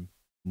bedroom.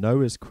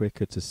 No is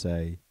quicker to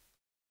say.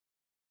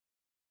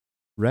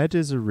 Red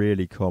is a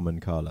really common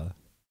colour.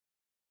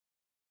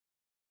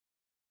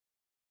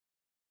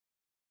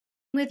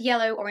 With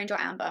yellow, orange, or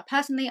amber.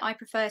 Personally, I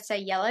prefer to say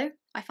yellow.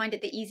 I find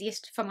it the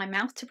easiest for my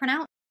mouth to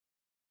pronounce.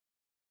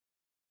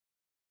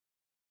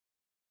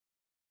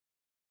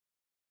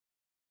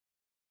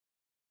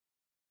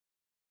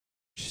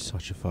 She's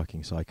such a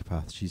fucking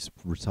psychopath. She's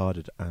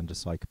retarded and a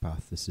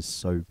psychopath. This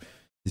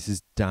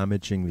is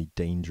damagingly,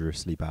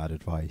 dangerously bad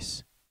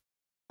advice.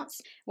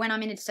 When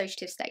I'm in a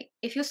dissociative state.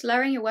 If you're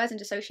slurring your words and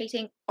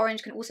dissociating,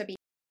 orange can also be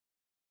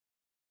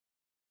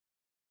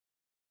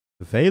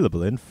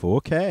available in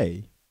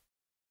 4K.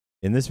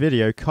 In this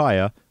video,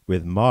 Kaya,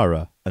 with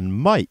Mara and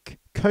Mike,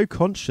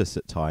 co-conscious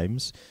at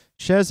times,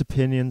 shares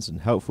opinions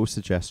and helpful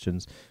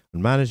suggestions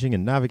on managing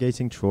and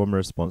navigating trauma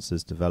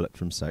responses developed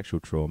from sexual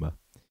trauma.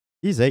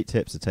 These 8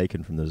 tips are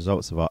taken from the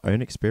results of our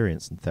own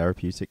experience and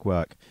therapeutic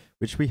work,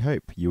 which we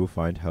hope you will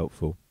find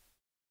helpful.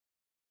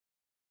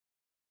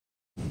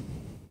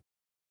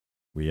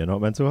 We are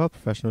not mental health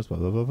professionals, blah,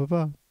 blah, blah, blah,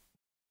 blah.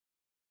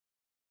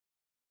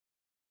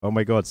 Oh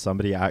my god,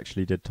 somebody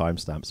actually did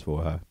timestamps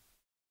for her.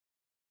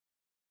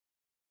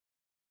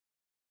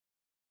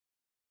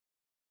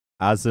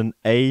 As an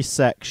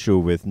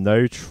asexual with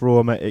no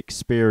trauma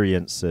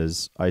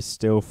experiences, I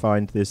still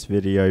find this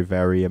video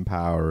very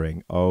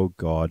empowering. Oh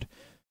God.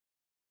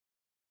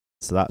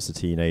 So that's a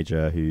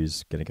teenager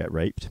who's going to get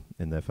raped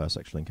in their first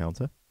sexual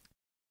encounter.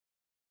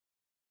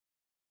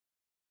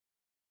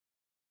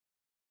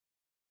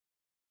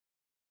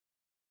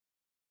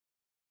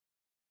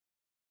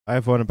 I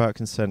have one about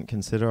consent.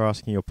 Consider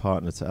asking your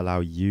partner to allow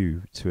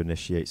you to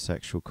initiate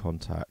sexual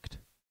contact.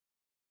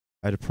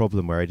 I had a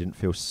problem where I didn't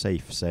feel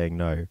safe saying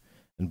no.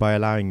 And by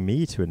allowing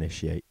me to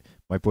initiate,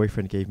 my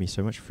boyfriend gave me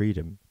so much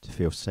freedom to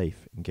feel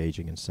safe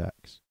engaging in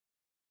sex.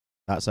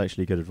 That's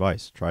actually good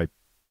advice. Try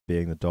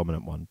being the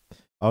dominant one.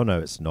 Oh no,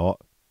 it's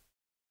not.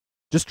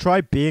 Just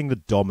try being the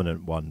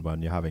dominant one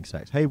when you're having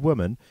sex. Hey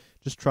woman,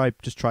 just try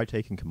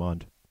taking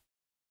command.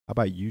 How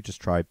about you just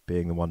try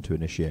being the one to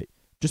initiate?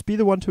 Just be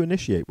the one to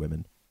initiate,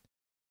 women.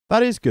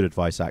 That is good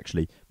advice,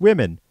 actually.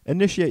 Women,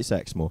 initiate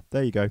sex more.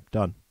 There you go,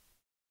 done.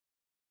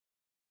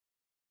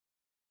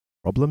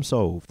 Problem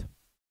solved.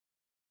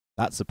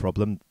 That's a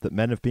problem that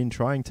men have been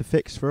trying to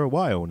fix for a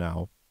while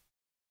now.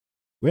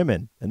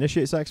 Women,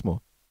 initiate sex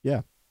more.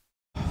 Yeah.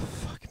 Oh,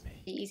 fuck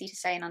me. Easy to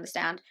say and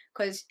understand,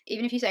 because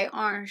even if you say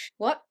orange,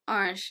 what?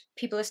 Orange,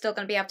 people are still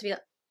going to be able to be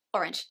like,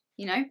 orange,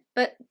 you know?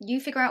 But you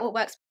figure out what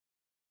works.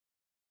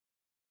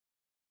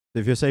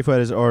 If your safe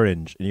word is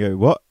orange, and you go,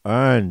 what?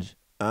 Orange,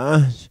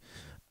 orange,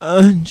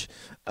 orange,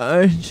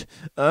 orange,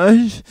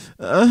 orange,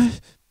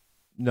 orange.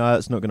 No,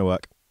 that's not going to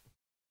work.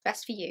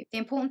 Best for you. The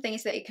important thing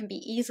is that it can be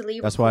easily...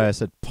 That's why I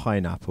said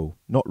pineapple,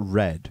 not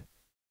red,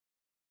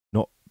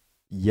 not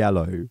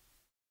yellow.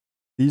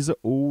 These are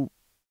all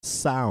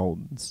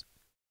sounds.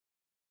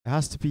 It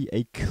has to be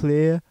a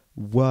clear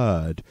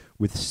word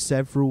with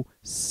several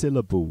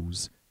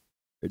syllables.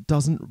 It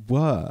doesn't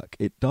work.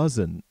 It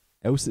doesn't.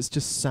 Else it's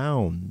just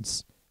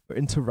sounds or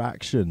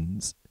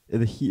interactions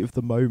in the heat of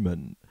the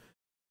moment.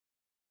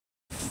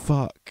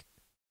 Fuck.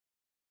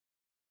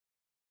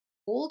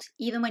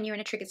 Even when you're in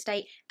a triggered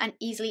state, and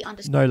easily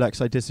understand. No, Lex,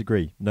 I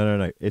disagree.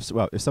 No. If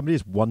somebody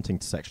is wanting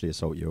to sexually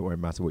assault you, it won't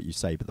matter what you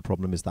say, but the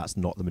problem is that's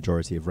not the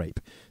majority of rape.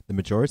 The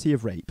majority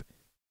of rape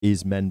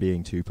is men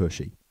being too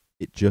pushy.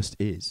 It just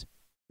is.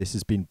 This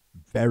has been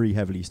very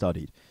heavily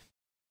studied.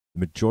 The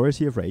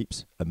majority of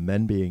rapes are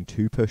men being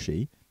too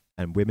pushy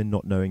and women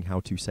not knowing how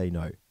to say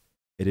no.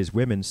 It is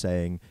women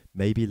saying,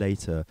 maybe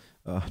later,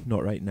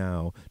 not right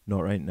now,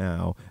 not right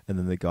now. And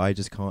then the guy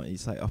just can't,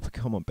 he's like, oh,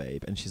 come on,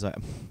 babe. And she's like,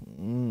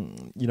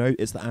 you know,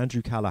 it's the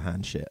Andrew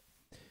Callahan shit.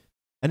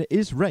 And it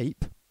is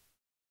rape,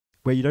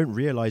 where you don't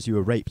realize you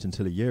were raped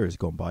until a year has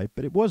gone by,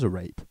 but it was a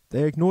rape.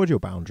 They ignored your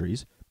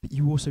boundaries, but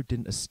you also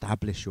didn't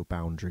establish your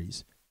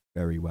boundaries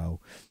very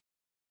well.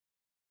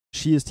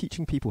 She is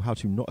teaching people how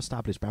to not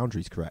establish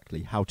boundaries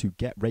correctly, how to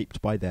get raped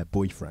by their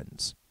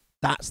boyfriends.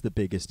 That's the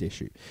biggest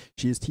issue.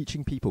 She is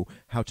teaching people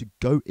how to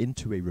go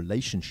into a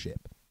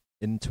relationship,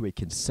 into a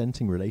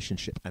consenting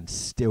relationship, and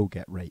still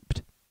get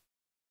raped.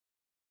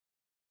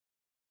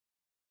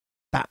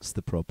 That's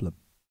the problem.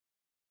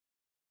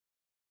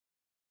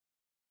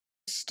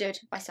 Stood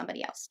by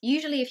somebody else.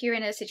 Usually if you're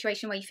in a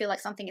situation where you feel like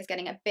something is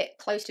getting a bit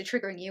close to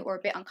triggering you or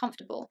a bit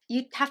uncomfortable,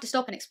 you have to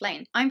stop and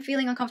explain. I'm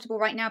feeling uncomfortable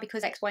right now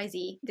because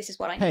XYZ, this is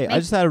what I need. Hey, I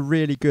just had a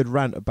really good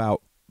rant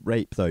about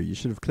rape though. You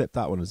should have clipped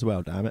that one as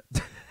well, damn it.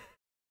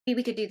 Maybe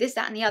we could do this,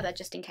 that, and the other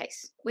just in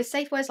case. With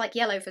safe words like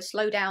yellow for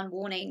slow down,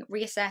 warning,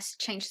 reassess,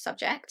 change the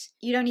subject,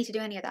 you don't need to do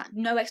any of that.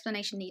 No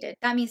explanation needed.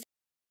 That means...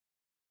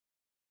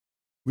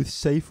 With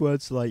safe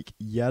words like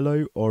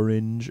yellow,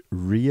 orange,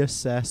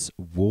 reassess,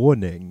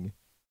 warning.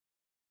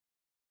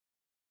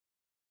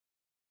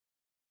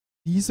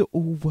 These are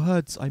all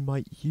words I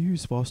might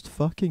use whilst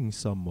fucking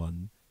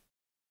someone.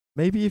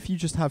 Maybe if you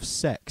just have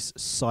sex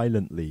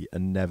silently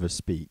and never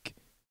speak.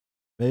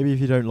 Maybe if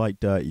you don't like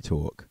dirty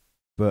talk.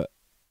 But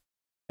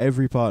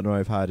every partner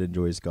I've had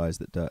enjoys guys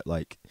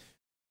that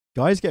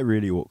guys get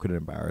really awkward and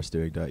embarrassed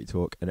doing dirty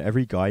talk, and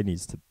every guy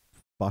needs to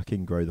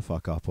fucking grow the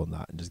fuck up on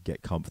that and just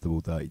get comfortable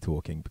dirty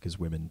talking, because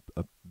women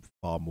are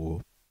far more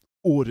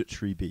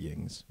auditory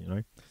beings, you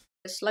know?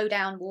 Slow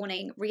down,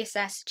 warning,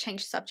 reassess,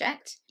 change the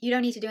subject. You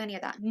don't need to do any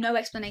of that. No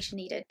explanation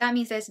needed. That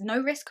means there's no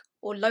risk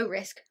or low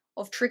risk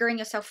of triggering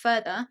yourself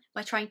further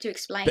by trying to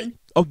explain.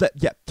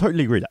 Yeah,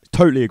 totally agree that.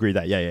 Totally agree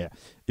that. Yeah.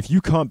 If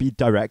you can't be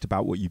direct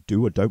about what you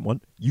do or don't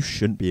want, you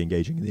shouldn't be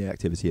engaging in the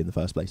activity in the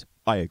first place.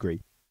 I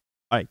agree.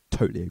 I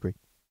totally agree.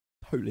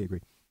 Totally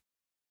agree.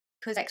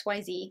 Because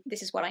XYZ,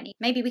 this is what I need.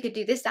 Maybe we could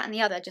do this, that, and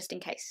the other just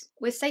in case.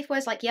 With safe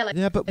words like yellow.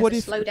 Yeah, but what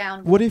if slow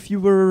down? What if you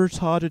were a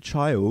retarded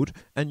child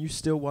and you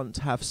still want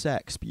to have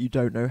sex, but you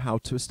don't know how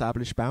to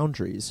establish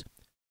boundaries?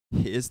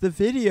 Here's the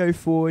video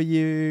for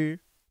you.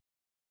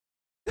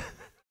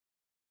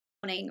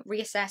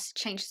 Reassess,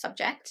 change the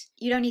subject.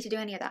 You don't need to do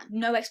any of that.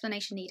 No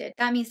explanation needed.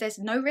 That means there's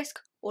no risk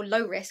or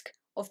low risk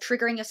of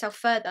triggering yourself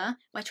further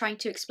by trying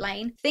to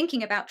explain,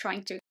 thinking about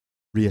trying to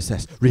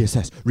reassess,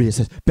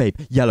 babe,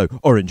 yellow,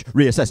 orange,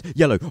 reassess,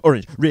 yellow,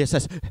 orange,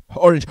 reassess,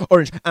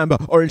 orange, amber,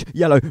 orange,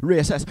 yellow,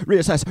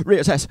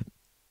 reassess.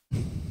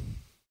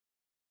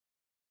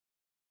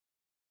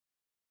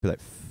 Be like,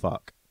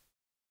 fuck.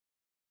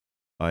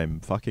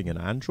 I'm fucking an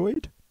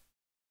android.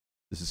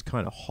 This is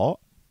kind of hot.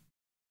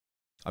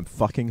 I'm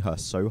fucking her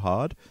so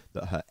hard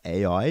that her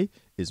AI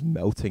is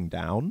melting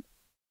down.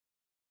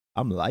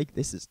 I'm like,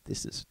 this is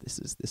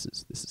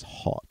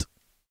hot.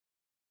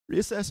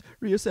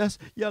 Reassess,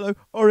 yellow,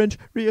 orange,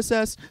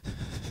 reassess.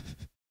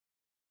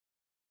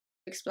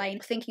 Explain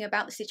thinking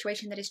about the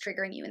situation that is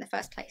triggering you in the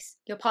first place.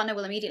 Your partner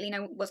will immediately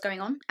know what's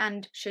going on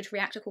and should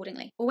react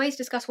accordingly. Always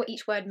discuss what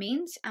each word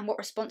means and what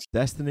response.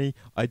 Destiny,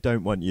 I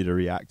don't want you to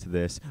react to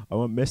this. I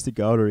want Mr.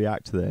 Girl to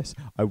react to this.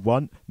 I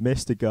want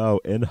Mr. Girl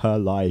in her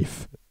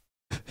life.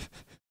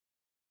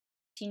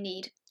 You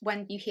need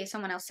when you hear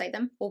someone else say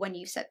them or when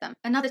you've said them.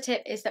 Another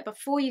tip is that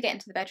before you get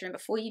into the bedroom,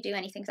 before you do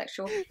anything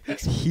sexual,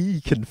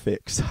 he can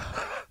fix.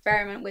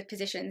 Experiment with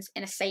positions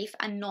in a safe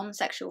and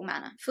non-sexual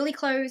manner. Fully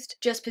closed,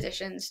 just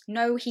positions.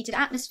 No heated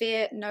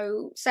atmosphere,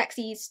 no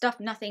sexy stuff,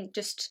 nothing.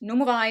 Just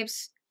normal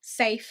vibes,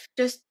 safe,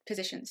 just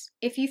positions.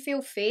 If you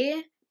feel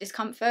fear,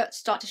 discomfort,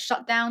 start to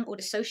shut down or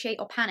dissociate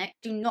or panic,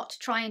 do not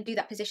try and do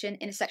that position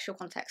in a sexual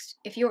context.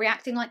 If you're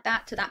reacting like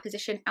that to that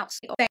position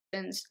outside of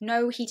sections,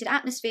 no heated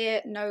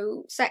atmosphere,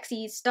 no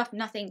sexy stuff,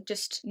 nothing,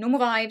 just normal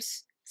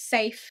vibes,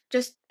 safe,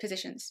 just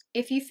positions.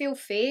 If you feel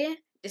fear,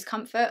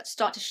 discomfort,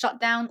 start to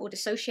shut down or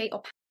dissociate or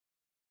panic.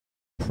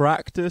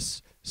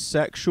 Practice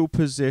sexual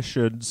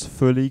positions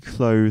fully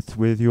clothed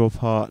with your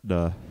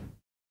partner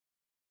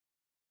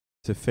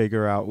to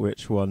figure out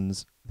which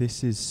ones.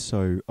 This is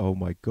so, oh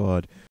my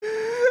god.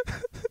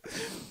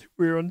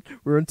 We're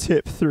on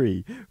tip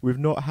 3. We've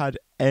not had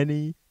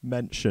any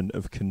mention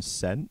of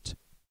consent.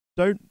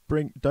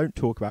 Don't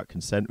talk about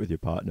consent with your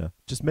partner.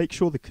 Just make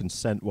sure the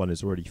consent one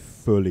is already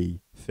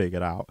fully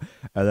figured out,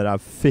 and then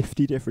have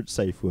 50 different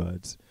safe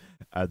words,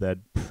 and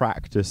then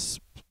practice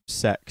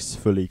sex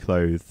fully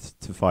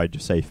clothed to find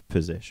your safe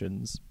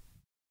positions.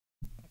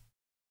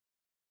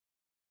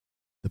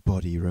 The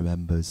body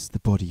remembers. The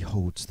body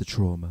holds the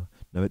trauma.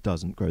 No, it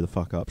doesn't. Grow the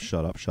fuck up.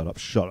 Shut up, shut up,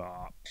 shut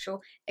up.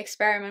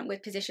 Experiment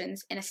with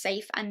positions in a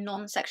safe and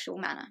non-sexual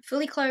manner.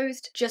 Fully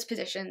closed, just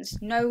positions.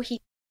 No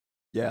heat.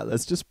 Yeah,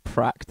 let's just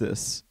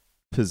practice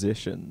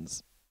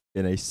positions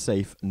in a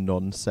safe,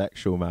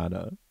 non-sexual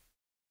manner.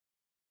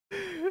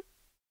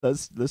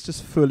 Let's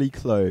just fully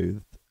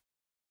clothed.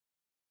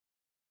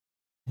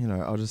 You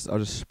know, I'll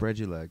just spread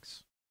your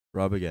legs,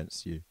 rub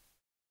against you.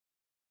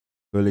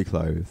 Fully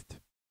clothed.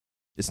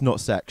 It's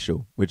not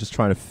sexual. We're just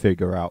trying to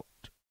figure out.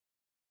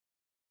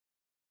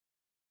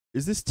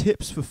 Is this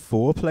tips for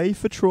foreplay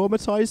for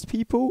traumatized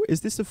people?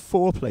 Is this a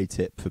foreplay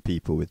tip for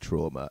people with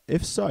trauma?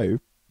 If so,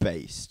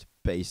 based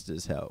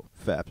as hell.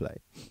 Fair play.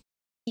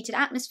 Heated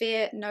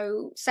atmosphere,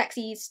 no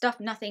sexy stuff,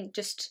 nothing,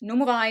 just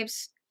normal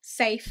vibes,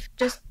 safe,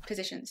 just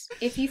positions.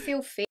 If you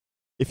feel fear.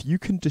 If you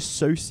can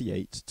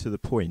dissociate to the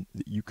point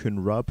that you can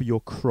rub your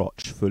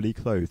crotch fully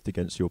clothed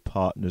against your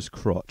partner's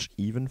crotch,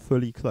 even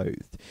fully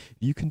clothed, if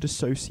you can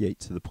dissociate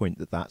to the point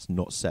that that's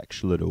not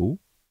sexual at all,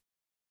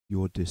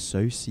 you're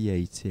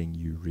dissociating,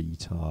 you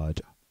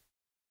retard.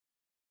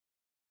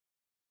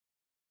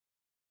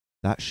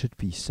 That should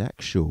be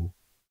sexual.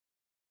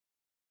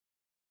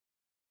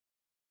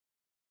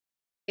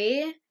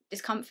 Fear,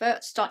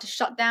 discomfort, start to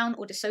shut down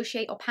or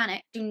dissociate or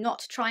panic, do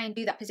not try and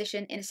do that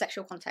position in a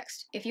sexual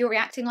context. If you're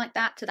reacting like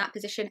that to that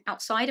position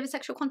outside of a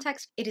sexual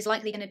context, it is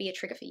likely going to be a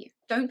trigger for you.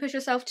 Don't push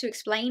yourself to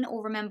explain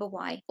or remember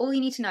why. All you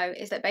need to know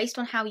is that based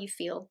on how you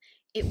feel,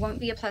 it won't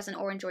be a pleasant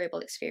or enjoyable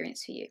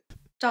experience for you.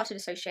 Start to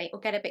dissociate or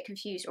get a bit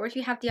confused, or if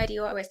you have DID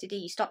or OSDD,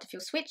 you start to feel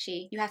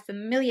switchy, you have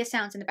familiar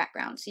sounds in the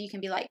background, so you can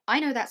be like,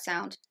 I know that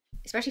sound,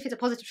 especially if it's a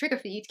positive trigger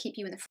for you to keep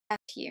you in the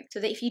front to you, so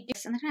that if you do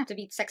this, and they don't have to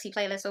be sexy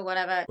playlists or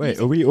whatever.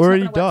 Wait, are we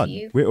already done?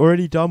 We're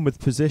already done with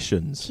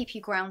positions. Keep you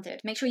grounded.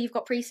 Make sure you've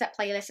got preset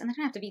playlists, and they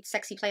don't have to be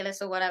sexy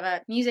playlists or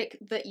whatever. Music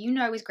that you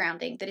know is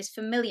grounding, that is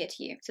familiar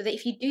to you, so that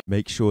if you do.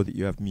 Make sure that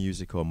you have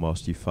music on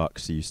whilst you fuck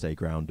so you stay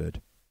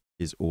grounded.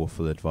 Is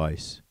awful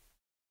advice.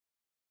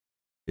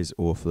 Is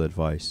awful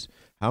advice.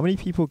 How many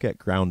people get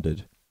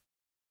grounded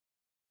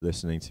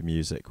listening to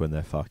music when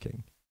they're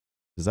fucking?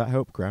 Does that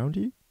help ground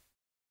you?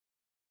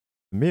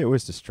 For me, it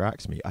always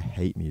distracts me. I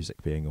hate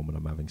music being on when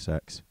I'm having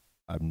sex.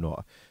 I'm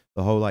not.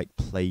 The whole like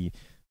play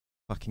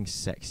fucking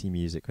sexy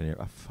music when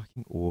you're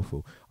fucking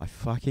awful. I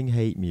fucking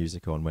hate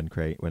music on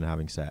when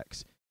having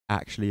sex.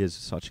 Actually is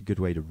such a good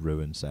way to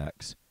ruin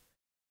sex,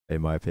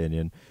 in my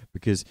opinion.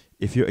 Because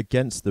if you're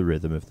against the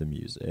rhythm of the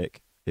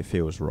music, it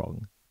feels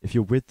wrong. If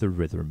you're with the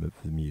rhythm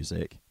of the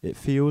music, it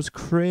feels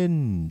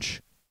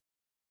cringe.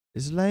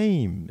 It's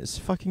lame. It's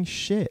fucking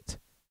shit.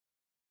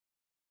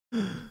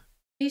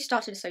 You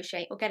start to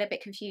dissociate or get a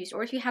bit confused,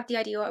 or if you have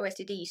DID or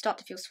OSDD, you start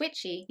to feel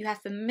switchy, you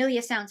have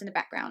familiar sounds in the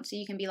background, so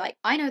you can be like,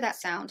 I know that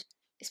sound,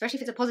 especially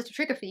if it's a positive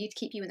trigger for you to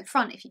keep you in the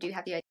front if you do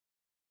have the idea.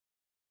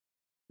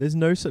 There's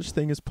no such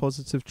thing as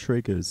positive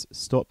triggers.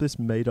 Stop this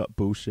made up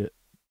bullshit.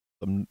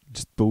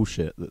 Just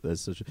bullshit that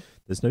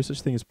there's no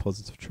such thing as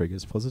positive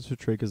triggers. Positive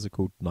triggers are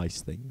called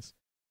nice things.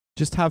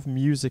 Just have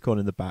music on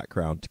in the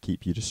background to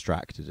keep you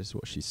distracted is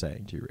what she's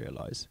saying. Do you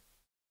realise?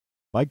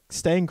 By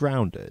staying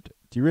grounded,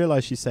 do you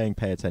realise she's saying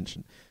pay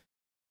attention?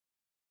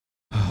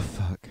 Oh,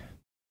 fuck.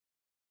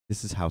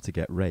 This is how to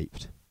get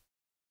raped.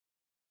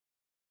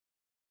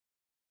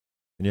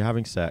 When you're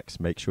having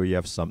sex, make sure you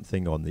have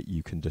something on that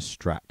you can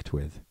distract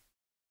with.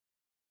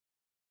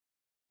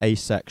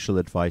 Asexual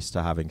advice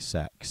to having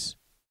sex.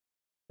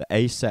 The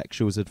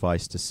asexual's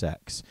advice to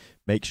sex.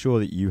 Make sure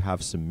that you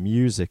have some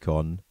music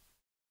on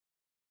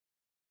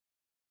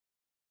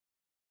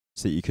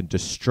so that you can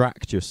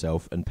distract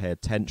yourself and pay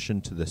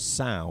attention to the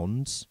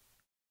sounds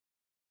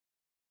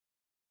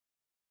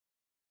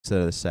instead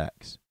of the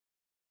sex.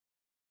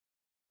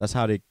 That's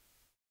how to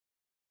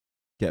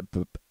get...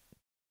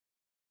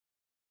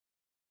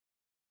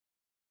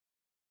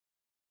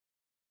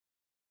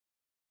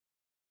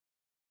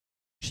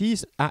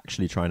 She's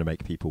actually trying to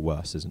make people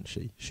worse, isn't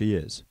she? She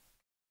is.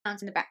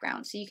 Sounds in the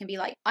background, so you can be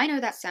like, I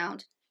know that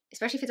sound,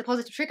 especially if it's a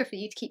positive trigger for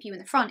you to keep you in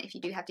the front if you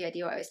do have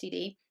DID or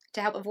OSDD,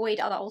 to help avoid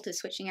other alters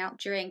switching out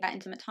during that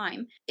intimate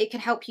time. It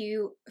can help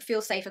you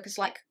feel safer because,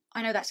 like,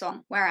 I know that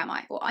song, where am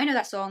I? Or I know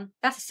that song,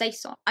 that's a safe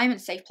song, I'm in a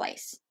safe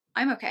place,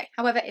 I'm okay.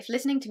 However, if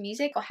listening to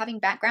music or having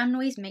background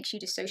noise makes you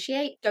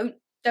dissociate, don't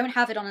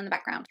have it on in the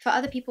background. For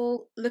other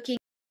people looking...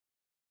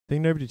 I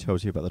think nobody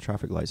tells you about the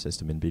traffic light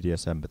system in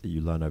BDSM, but that you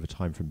learn over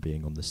time from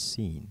being on the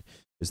scene,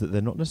 is that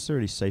they're not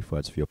necessarily safe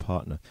words for your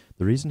partner.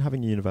 The reason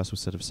having a universal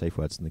set of safe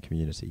words in the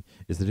community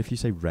is that if you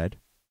say red,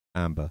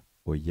 amber,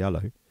 or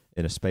yellow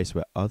in a space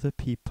where other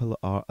people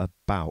are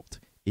about,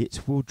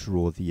 it will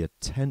draw the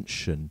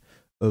attention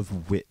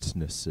of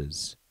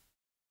witnesses,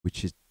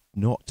 which is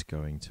not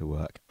going to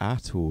work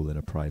at all in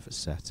a private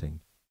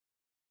setting.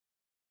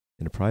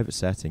 In a private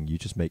setting, you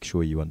just make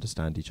sure you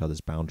understand each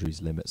other's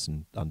boundaries, limits,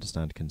 and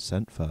understand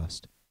consent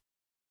first.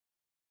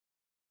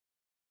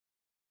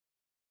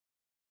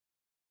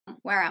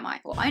 Where am I?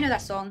 Well, I know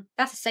that song,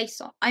 that's a safe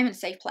song, I'm in a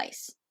safe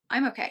place,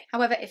 I'm okay.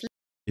 However,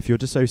 if you're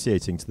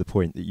dissociating to the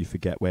point that you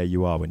forget where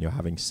you are when you're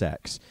having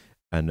sex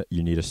and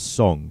you need a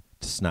song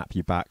to snap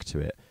you back to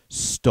it,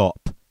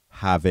 stop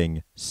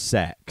having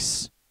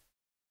sex.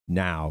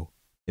 Now.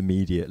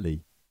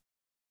 Immediately.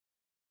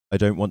 I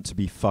don't want to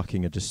be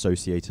fucking a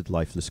dissociated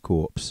lifeless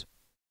corpse.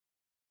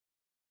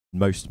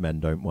 Most men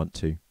don't want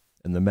to.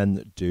 And the men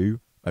that do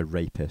are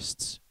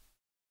rapists.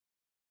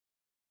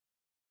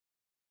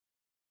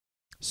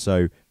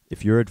 So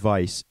if your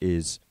advice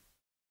is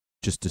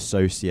just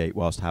dissociate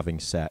whilst having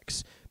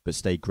sex, but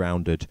stay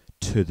grounded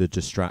to the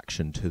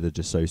distraction, to the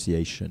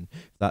dissociation,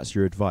 if that's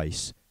your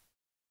advice,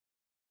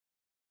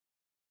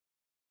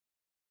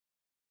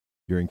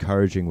 you're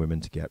encouraging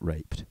women to get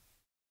raped.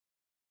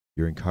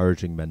 You're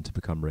encouraging men to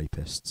become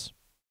rapists.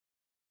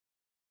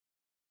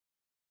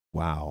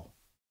 Wow.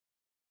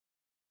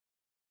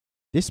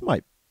 This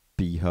might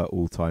be her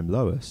all-time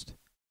lowest.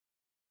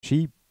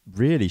 She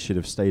really should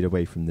have stayed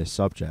away from this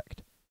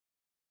subject.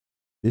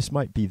 This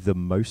might be the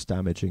most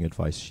damaging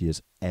advice she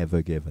has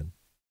ever given.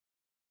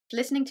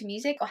 Listening to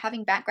music or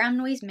having background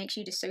noise makes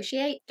you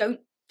dissociate,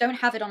 don't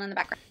have it on in the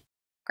background.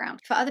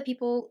 For other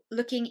people,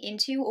 looking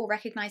into or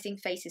recognizing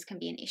faces can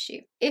be an issue.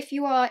 If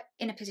you are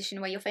in a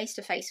position where you're face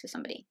to face with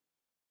somebody,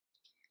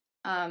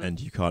 and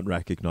you can't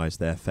recognize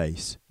their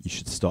face, you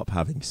should stop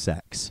having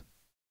sex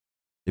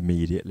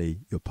immediately.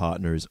 Your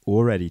partner is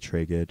already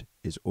triggered,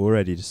 is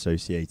already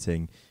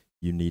dissociating.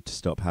 You need to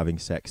stop having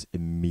sex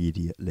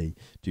immediately.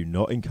 Do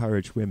not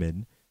encourage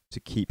women to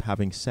keep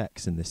having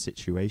sex in this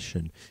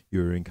situation.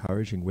 You're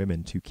encouraging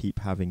women to keep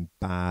having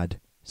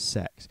bad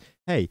sex.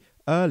 Hey,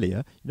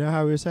 earlier, you know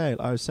how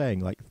I was saying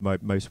like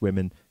most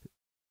women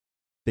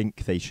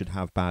think they should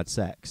have bad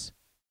sex.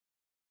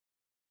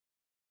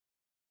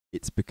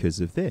 It's because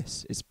of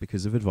this. It's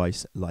because of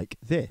advice like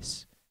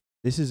this.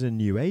 This is a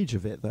new age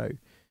of it, though.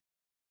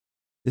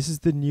 This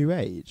is the new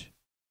age.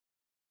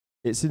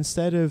 It's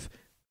instead of,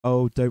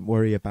 oh, don't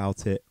worry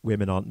about it,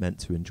 women aren't meant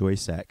to enjoy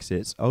sex.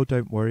 It's, oh,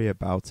 don't worry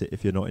about it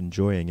if you're not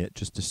enjoying it,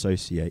 just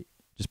dissociate.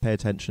 Just pay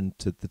attention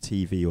to the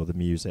TV or the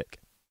music.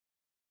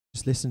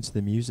 Just listen to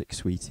the music,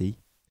 sweetie.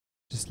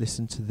 Just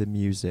listen to the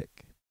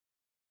music.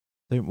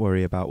 Don't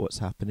worry about what's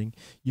happening.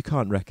 You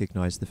can't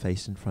recognize the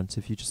face in front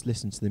of you. Just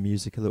listen to the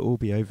music. It'll all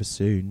be over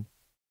soon.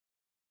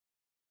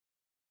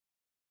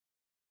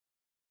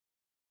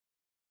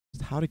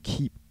 Just how to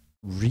keep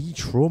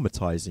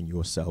re-traumatizing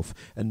yourself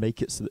and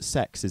make it so that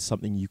sex is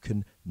something you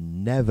can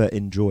never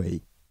enjoy.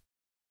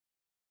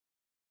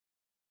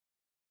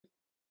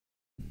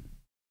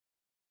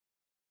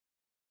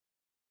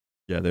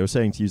 Yeah, they were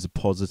saying to use a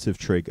positive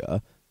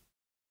trigger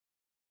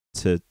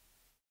to...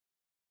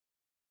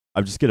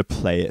 I'm just going to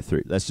play it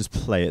through. Let's just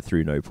play it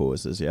through, no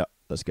pauses. Yeah,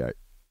 let's go.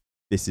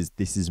 This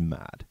is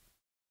mad.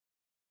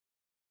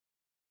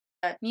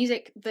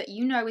 Music that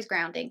you know is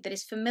grounding, that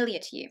is familiar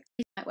to you.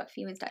 It might work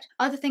for you instead.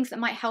 Other things that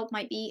might help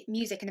might be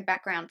music in the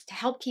background to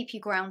help keep you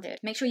grounded.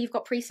 Make sure you've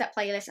got preset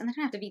playlists, and they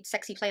don't have to be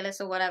sexy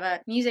playlists or whatever.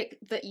 Music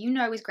that you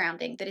know is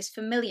grounding, that is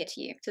familiar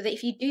to you, so that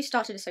if you do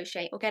start to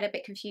dissociate or get a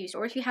bit confused,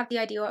 or if you have the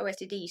ID or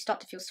OSDD, you start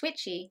to feel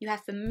switchy, you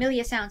have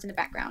familiar sounds in the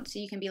background, so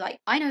you can be like,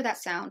 I know that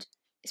sound,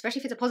 especially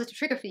if it's a positive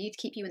trigger for you to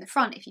keep you in the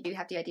front if you do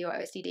have the ID or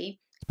OSDD.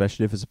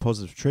 Especially if it's a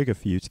positive trigger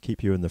for you to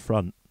keep you in the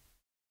front.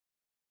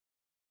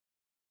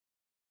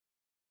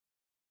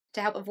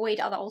 to help avoid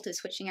other alters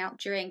switching out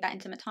during that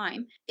intimate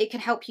time, it can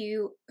help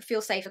you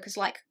feel safer because,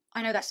 like,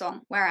 I know that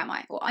song, where am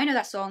I? Or I know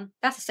that song,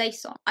 that's a safe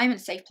song. I'm in a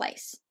safe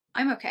place.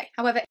 I'm okay.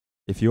 However,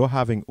 if you're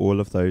having all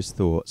of those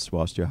thoughts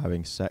whilst you're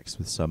having sex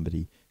with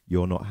somebody,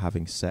 you're not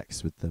having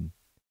sex with them.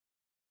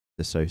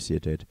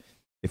 Dissociadid.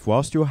 If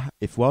whilst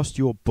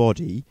your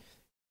body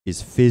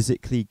is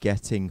physically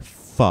getting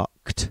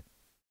fucked,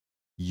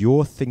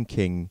 you're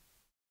thinking,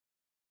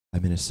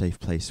 I'm in a safe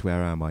place.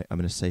 Where am I? I'm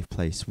in a safe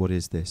place. What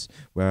is this?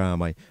 Where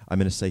am I?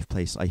 I'm in a safe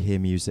place. I hear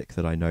music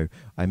that I know.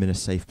 I'm in a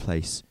safe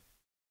place.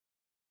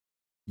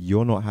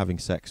 You're not having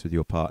sex with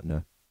your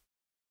partner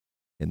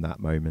in that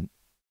moment.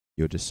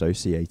 You're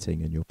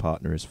dissociating and your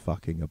partner is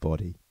fucking a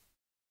body.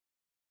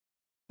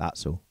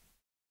 That's all.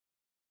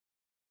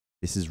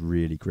 This is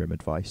really grim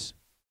advice.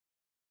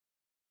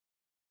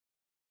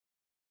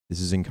 This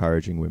is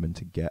encouraging women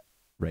to get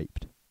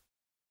raped.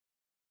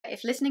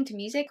 if listening to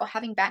music or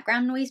having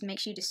background noise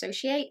makes you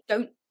dissociate,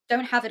 don't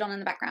have it on in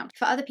the background.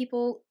 For other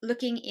people,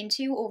 looking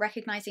into or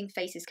recognizing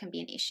faces can be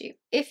an issue.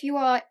 If you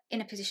are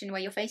in a position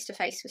where you're face to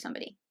face with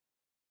somebody,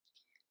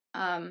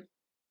 hold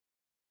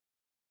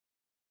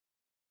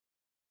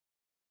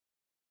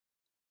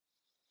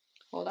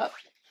up.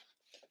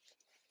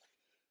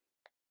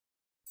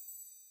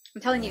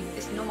 I'm telling you,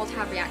 it's normal to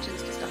have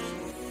reactions to stuff.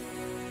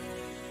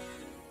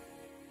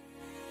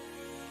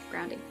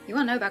 Grounding. If you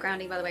want to know about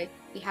grounding, by the way,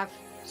 we have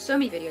so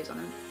many videos on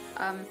them.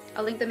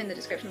 I'll link them in the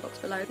description box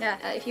below. Yeah,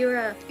 if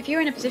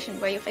you're in a position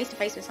where you're face to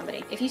face with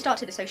somebody, if you start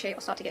to dissociate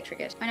or start to get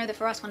triggered, I know that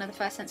for us one of the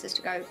first senses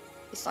to go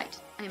is sight,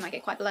 and it might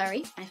get quite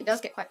blurry. And if it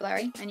does get quite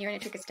blurry and you're in a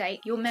triggered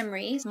state, your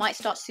memories might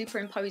start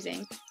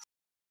superimposing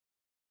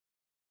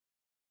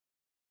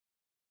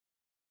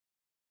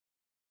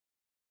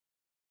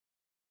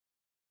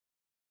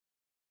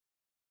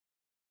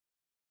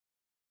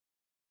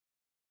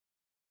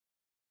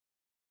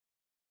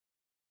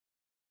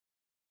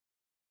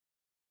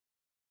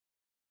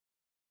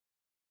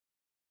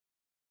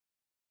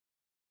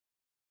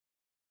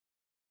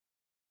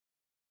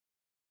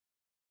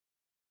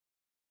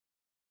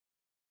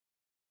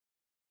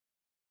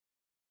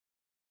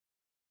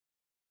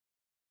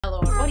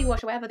or body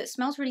wash or whatever that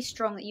smells really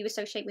strong that you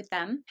associate with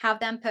them, have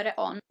them put it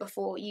on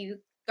before you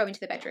go into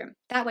the bedroom.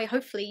 That way,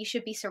 hopefully, you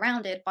should be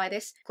surrounded by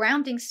this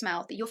grounding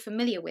smell that you're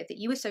familiar with, that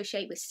you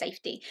associate with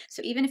safety.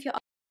 So even if you're...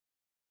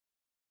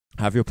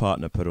 Have your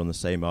partner put on the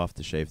same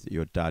aftershave that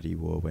your daddy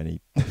wore when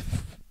he...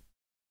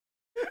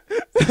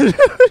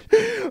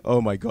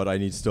 Oh my god, I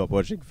need to stop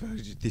watching.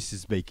 This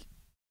is making...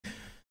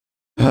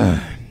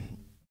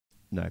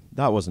 No,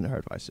 that wasn't her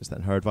advice just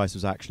then. Her advice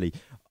was actually...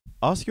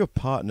 ask your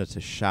partner to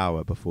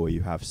shower before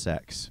you have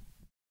sex.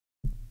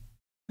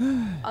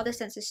 Other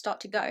senses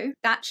start to go,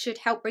 that should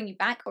help bring you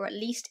back, or at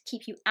least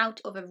keep you out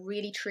of a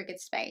really triggered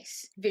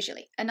space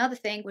visually. Another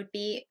thing would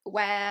be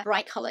wear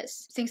bright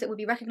colors, things that would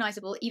be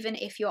recognizable even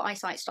if your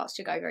eyesight starts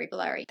to go very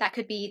blurry. That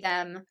could be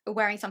them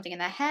wearing something in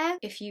their hair.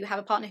 If you have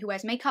a partner who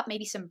wears makeup,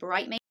 maybe some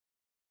bright makeup,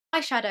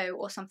 eyeshadow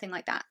or something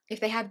like that.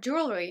 If they have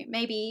jewelry,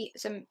 maybe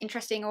some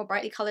interesting or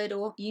brightly colored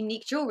or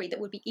unique jewelry that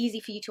would be easy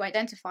for you to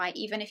identify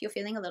even if you're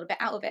feeling a little bit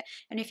out of it.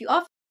 And if you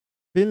are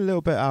feeling a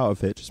little bit out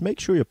of it, just make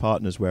sure your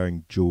partner's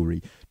wearing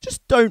jewelry.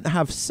 Just don't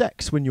have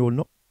sex when you're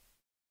not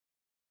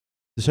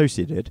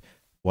dissociated.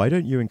 Why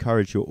don't you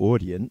encourage your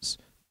audience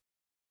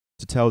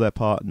to tell their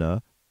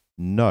partner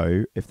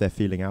no if they're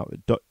feeling out?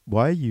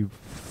 Why are you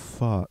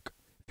fuck?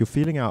 If you're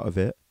feeling out of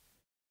it,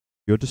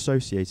 you're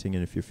dissociating,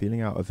 and if you're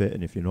feeling out of it,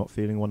 and if you're not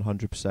feeling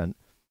 100%,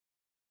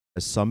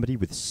 as somebody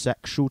with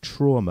sexual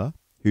trauma,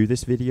 who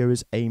this video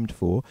is aimed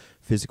for,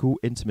 physical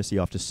intimacy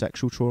after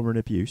sexual trauma and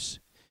abuse,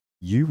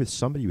 you with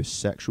somebody with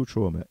sexual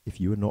trauma,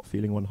 if you are not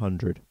feeling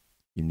 100,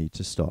 you need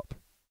to stop.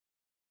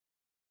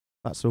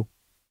 That's all.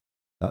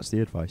 That's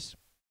the advice.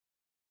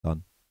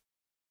 Done.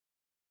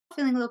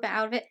 feeling a little bit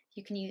out of it,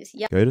 you can use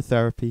Go to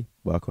therapy,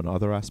 work on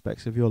other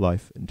aspects of your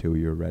life until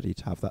you're ready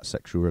to have that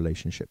sexual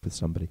relationship with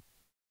somebody.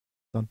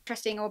 Done.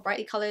 Interesting or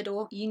brightly colored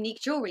or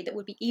unique jewelry that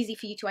would be easy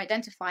for you to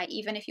identify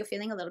even if you're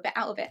feeling a little bit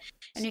out of it.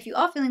 And if you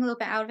are feeling a little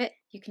bit out of it,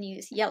 you can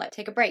use yellow.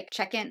 Take a break,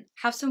 check in,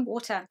 have some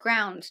water,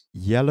 ground.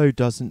 Yellow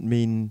doesn't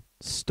mean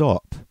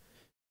stop.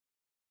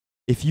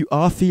 If you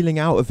are feeling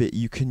out of it,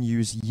 you can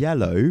use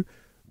yellow,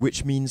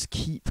 which means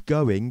keep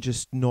going,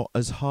 just not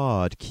as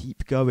hard.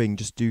 Keep going,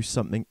 just do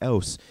something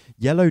else.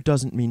 Yellow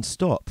doesn't mean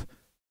stop.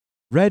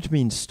 Red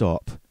means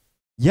stop.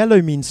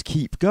 Yellow means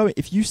keep going.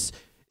 If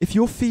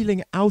you're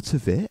feeling out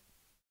of it,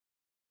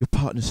 your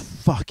partner's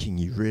fucking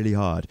you really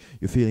hard,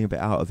 you're feeling a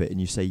bit out of it,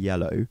 and you say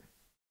yellow,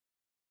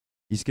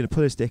 he's going to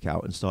pull his dick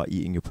out and start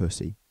eating your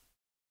pussy,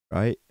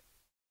 right?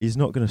 He's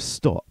not going to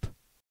stop.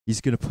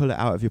 He's going to pull it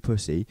out of your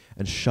pussy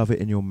and shove it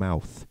in your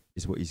mouth,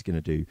 is what he's going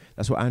to do.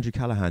 That's what Andrew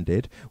Callahan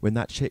did when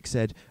that chick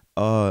said,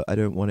 oh, I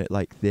don't want it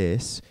like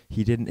this.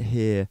 He didn't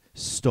hear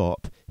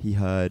stop. He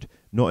heard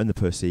not in the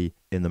pussy,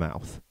 in the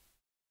mouth.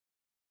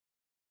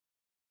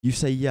 You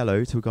say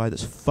yellow to a guy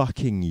that's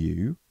fucking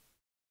you,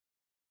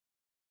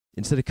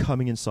 instead of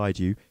coming inside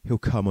you, he'll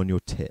come on your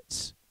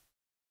tits.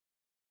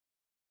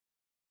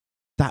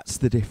 That's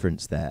the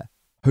difference there.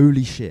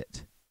 Holy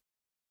shit.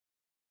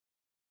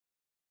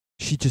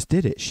 She just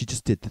did it. She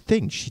just did the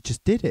thing. She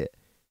just did it.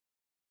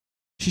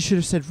 She should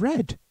have said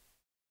red.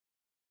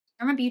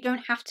 Remember, you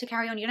don't have to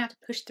carry on. You don't have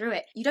to push through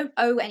it. You don't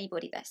owe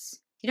anybody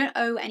this. You don't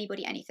owe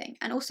anybody anything.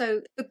 And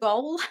also, the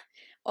goal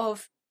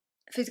of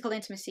physical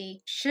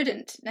intimacy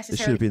shouldn't This should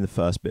necessarily have been the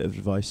first bit of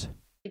advice.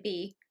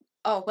 be,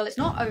 oh, well, it's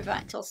not over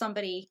until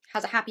somebody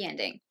has a happy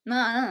ending.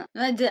 No,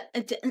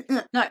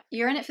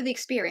 you're in it for the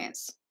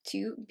experience,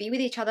 to be with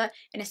each other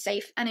in a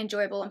safe and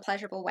enjoyable and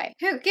pleasurable way.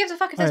 Who gives a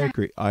fuck if there's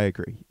I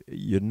agree.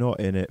 You're not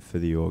in it for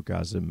the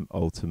orgasm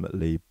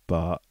ultimately,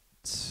 but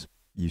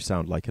you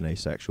sound like an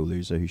asexual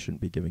loser who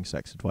shouldn't be giving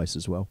sex advice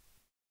as well.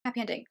 happy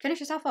ending? Finish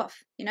yourself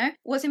off, you know?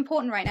 What's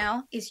important right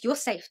now is your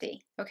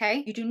safety,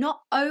 okay? You do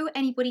not owe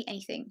anybody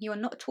anything. You are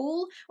not a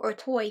tool or a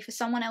toy for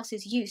someone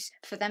else's use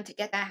for them to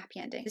get their happy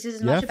ending. This is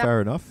as much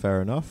about...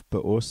 fair enough. But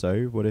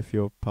also, what if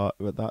your well,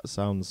 that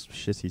sounds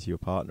shitty to your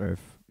partner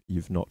if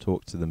you've not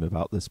talked to them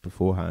about this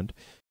beforehand.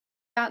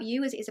 About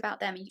you as it is about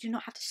them, and you do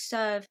not have to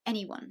serve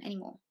anyone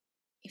anymore.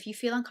 If you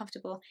feel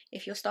uncomfortable,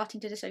 if you're starting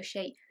to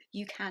dissociate,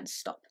 you can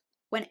stop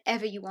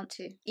whenever you want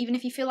to. Even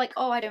if you feel like,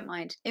 oh, I don't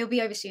mind, it'll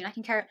be over soon, I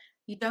can carry it.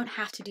 You don't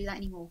have to do that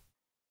anymore.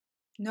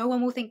 No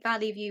one will think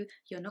badly of you.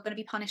 You're not going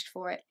to be punished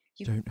for it.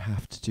 You don't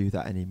have to do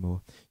that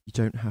anymore. You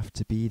don't have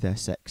to be their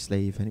sex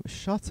slave anymore.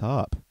 Shut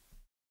up.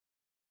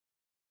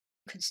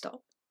 You can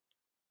stop.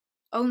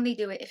 Only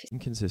do it if it's...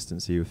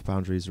 Inconsistency with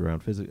boundaries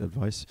around physical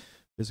advice,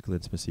 physical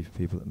intimacy for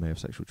people that may have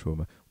sexual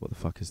trauma. What the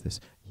fuck is this?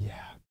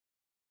 Yeah.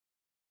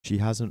 She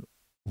hasn't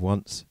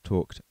once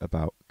talked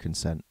about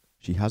consent.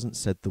 She hasn't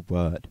said the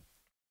word.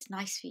 It's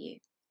nice for you.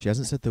 She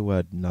hasn't said the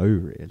word no,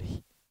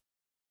 really.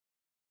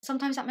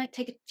 Sometimes that might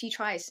take a few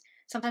tries.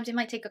 Sometimes it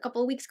might take a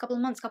couple of weeks, couple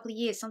of months, couple of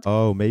years. Sometimes...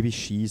 Oh, maybe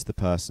she's the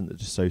person that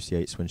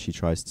dissociates when she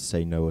tries to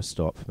say no or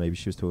stop. Maybe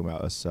she was talking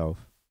about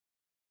herself.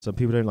 Some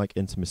people don't like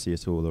intimacy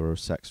at all or are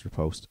sex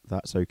repulsed.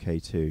 That's okay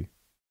too.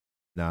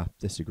 Nah,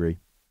 disagree.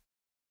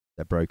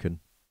 They're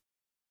broken.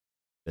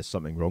 There's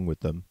something wrong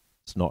with them.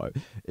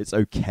 It's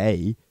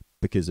okay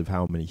because of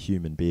how many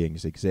human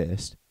beings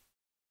exist.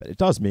 But it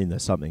does mean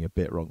there's something a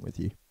bit wrong with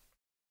you.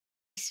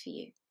 For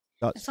you.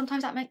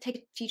 Sometimes that might take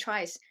a few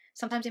tries.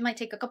 Sometimes it might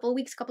take a couple of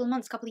weeks, couple of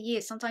months, couple of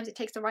years. Sometimes it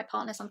takes the right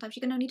partner. Sometimes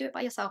you can only do it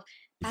by yourself.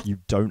 If you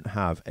don't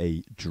have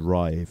a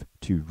drive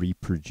to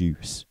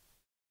reproduce,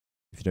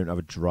 if you don't have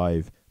a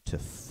drive to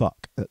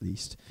fuck, at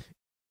least.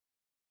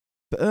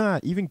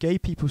 But even gay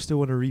people still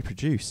want to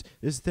reproduce.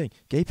 This is the thing.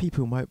 Gay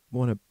people might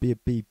want to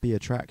be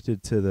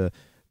attracted to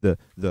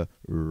the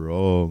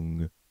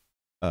wrong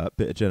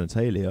bit of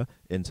genitalia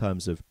in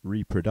terms of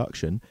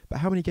reproduction. But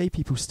how many gay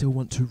people still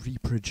want to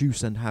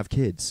reproduce and have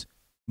kids?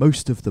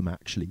 Most of them,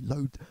 actually.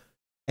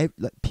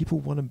 People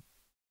want to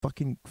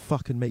fucking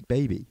fuck and make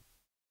baby.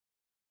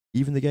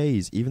 Even the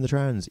gays, even the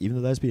trans, even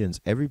the lesbians.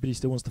 Everybody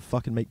still wants to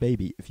fuck and make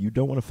baby. If you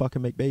don't want to fuck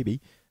and make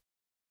baby,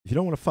 if you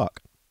don't want to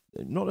fuck,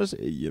 if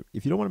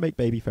you don't want to make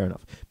baby, fair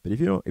enough. But if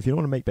you don't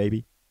want to make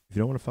baby, if you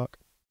don't want to fuck,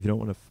 if you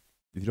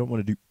don't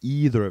want to do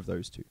either of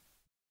those two,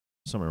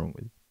 something wrong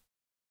with you.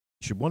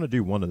 You should want to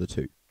do one of the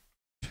two.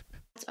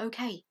 That's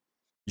okay.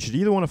 You should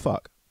either want to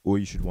fuck, or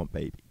you should want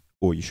baby,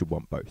 or you should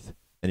want both.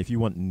 And if you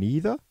want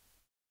neither,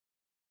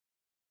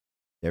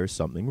 there is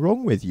something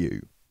wrong with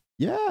you.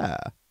 Yeah.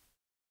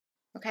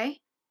 Okay?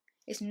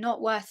 It's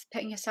not worth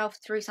putting yourself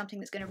through something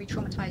that's going to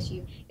re-traumatize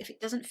you if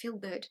it doesn't feel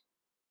good.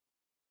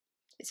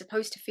 It's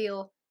supposed to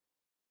feel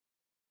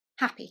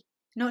happy,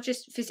 not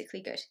just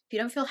physically good. If you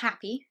don't feel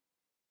happy,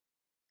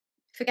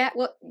 forget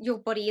what your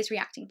body is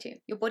reacting to.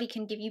 Your body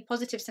can give you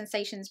positive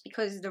sensations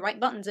because the right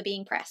buttons are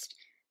being pressed.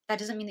 That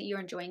doesn't mean that you're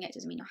enjoying it. It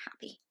doesn't mean you're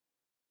happy.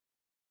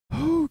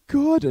 Oh,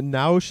 God. And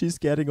now she's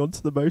getting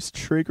onto the most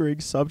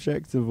triggering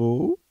subject of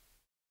all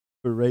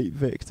for rape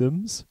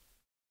victims.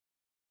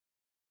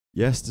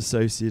 Yes,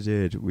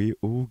 Dissociadid, we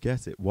all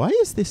get it. Why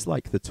is this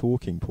like the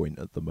talking point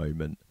at the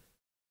moment?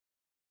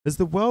 Has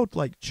the world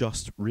like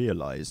just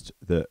realized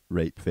that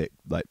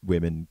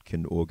women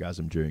can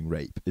orgasm during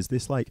rape? Is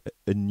this like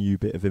a new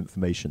bit of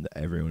information that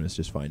everyone is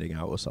just finding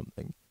out or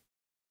something?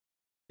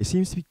 It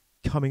seems to be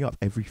coming up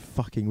every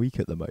fucking week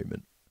at the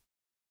moment.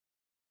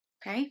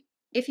 Okay.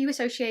 If you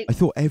associate... I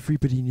thought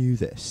everybody knew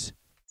this.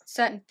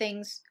 ...certain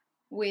things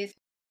with...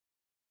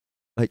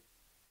 like...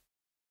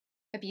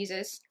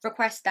 abusers,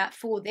 request that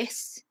for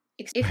this...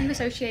 If you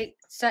associate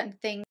certain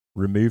things...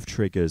 Remove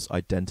triggers,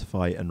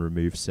 identify and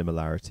remove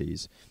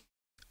similarities.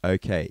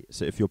 Okay,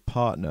 so if your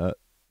partner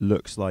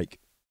looks like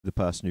the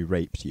person who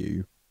raped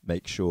you,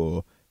 make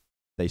sure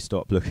they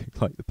stop looking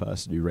like the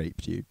person who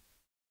raped you.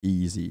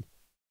 Easy.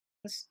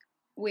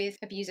 ...with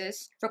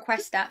abusers,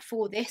 request that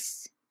for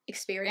this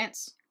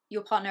experience...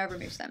 your partner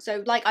removes them.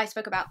 So like I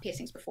spoke about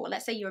piercings before,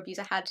 let's say your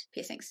abuser had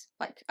piercings,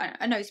 like I don't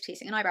know, a nose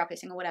piercing, an eyebrow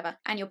piercing or whatever,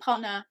 and your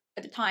partner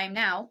at the time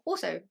now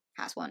also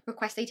has one.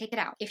 Request they take it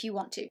out if you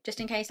want to, just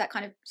in case that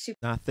kind of super...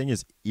 Nah, thing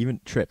is, even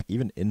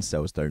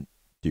incels don't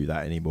do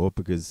that anymore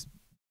because,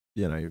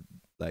 you know,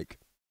 like,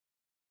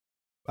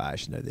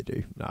 Actually, no, they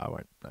do. No, I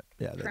won't. No.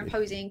 Yeah, they do.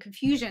 Imposing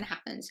confusion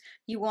happens,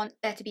 you want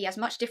there to be as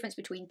much difference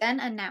between then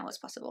and now as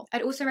possible.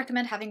 I'd also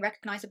recommend having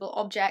recognizable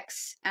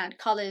objects and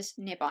colors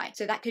nearby.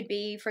 So that could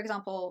be, for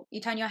example, you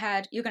turn your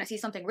head, you're going to see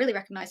something really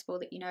recognizable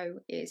that you know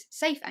is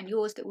safe and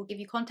yours, that will give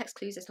you context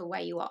clues as to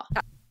where you are.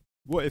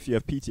 What if you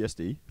have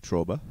PTSD,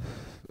 trauma,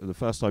 and the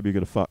first time you're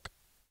going to fuck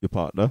your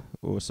partner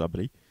or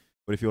somebody?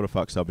 What if you want to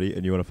fuck somebody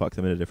and you want to fuck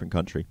them in a different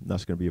country?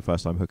 That's going to be your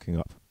first time hooking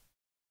up.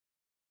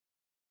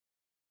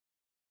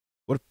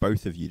 What if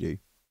both of you do?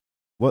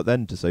 What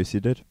then,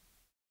 Dissociadid?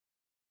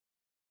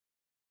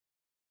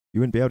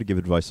 You wouldn't be able to give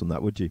advice on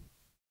that, would you?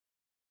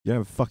 You don't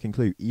have a fucking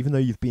clue. Even though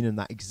you've been in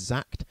that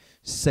exact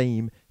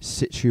same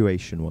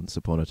situation once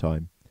upon a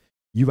time,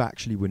 you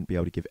actually wouldn't be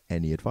able to give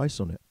any advice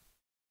on it.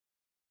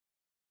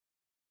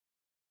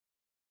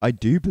 I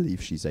do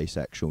believe she's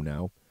asexual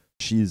now.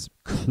 She is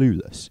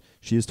clueless.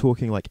 She is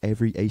talking like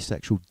every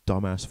asexual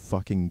dumbass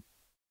fucking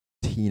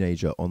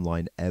teenager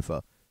online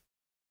ever,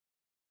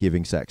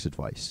 giving sex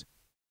advice.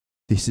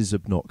 This is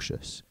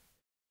obnoxious.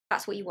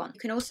 That's what you want. You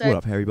can also What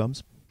up, hairy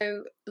bums?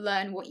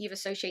 learn what you've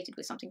associated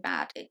with something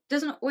bad. It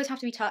doesn't always have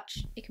to be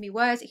touch. It can be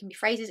words, it can be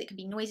phrases, it can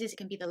be noises, it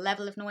can be the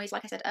level of noise.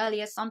 Like I said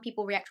earlier, some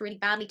people react really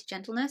badly to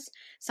gentleness.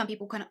 Some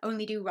people can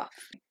only do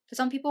rough. For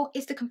some people,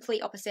 it's the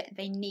complete opposite.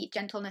 They need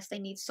gentleness, they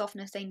need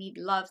softness, they need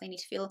love, they need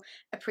to feel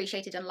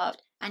appreciated and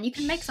loved. And you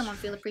can make someone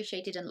feel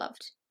appreciated and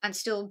loved and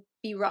still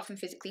be rough and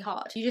physically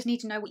hard. You just need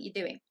to know what you're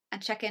doing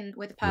and check in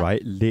with the person.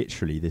 Right,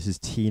 literally, this is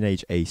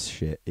teenage ace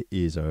shit. It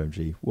is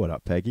OMG. What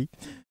up, Peggy?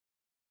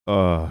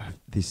 Oh,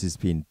 this has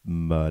been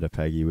murder,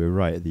 Peggy. We're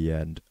right at the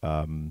end.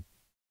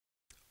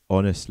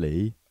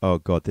 Honestly, oh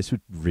God, this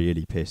would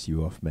really piss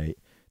you off, mate.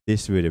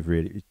 This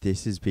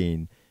has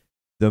been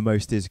the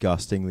most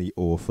disgustingly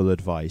awful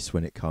advice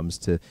when it comes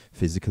to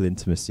physical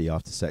intimacy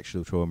after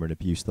sexual trauma and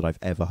abuse that I've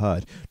ever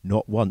heard.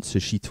 Not once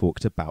has she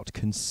talked about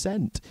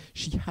consent.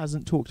 She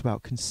hasn't talked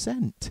about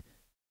consent.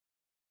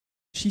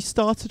 She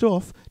started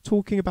off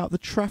talking about the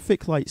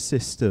traffic light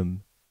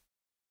system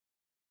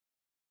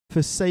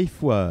for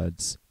safe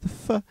words.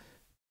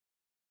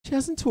 She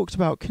hasn't talked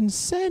about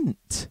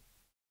consent.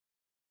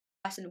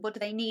 What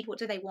do they need? What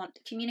do they want?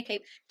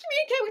 Communicate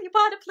with your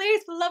partner,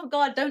 please. For the love of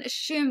God, don't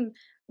assume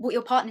what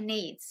your partner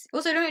needs.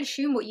 Also, don't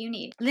assume what you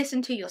need.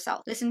 Listen to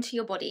yourself. Listen to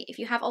your body. If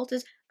you have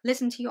alters,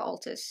 listen to your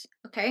alters.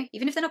 Okay?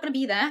 Even if they're not going to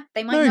be there,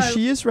 they might know. No,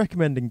 she is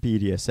recommending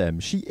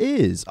BDSM. She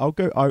is. I'll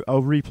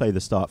replay the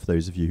start for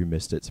those of you who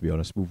missed it, to be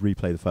honest. We'll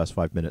replay the first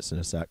 5 minutes in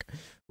a sec.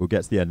 We'll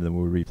get to the end and then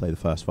we'll replay the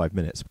first 5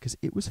 minutes because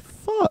it was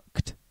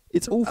fucked.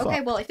 It's all fucked.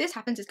 Okay, well, if this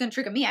happens, it's going to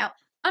trigger me out.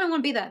 I don't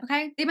want to be there,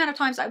 okay? The amount of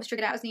times I was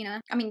triggered out as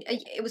Nina, I mean,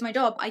 it was my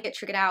job. I get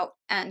triggered out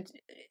and,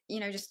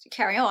 just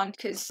carry on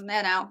because I'm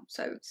there now,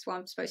 so it's what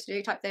I'm supposed to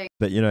do type thing.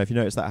 But, if you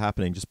notice that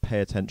happening, just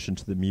pay attention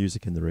to the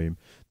music in the room.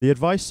 The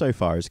advice so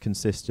far has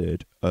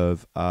consisted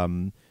of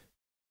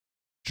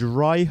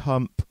dry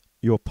hump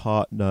your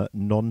partner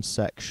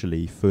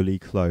non-sexually, fully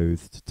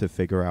clothed to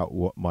figure out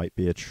what might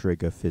be a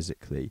trigger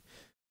physically.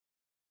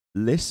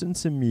 Listen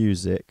to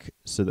music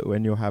so that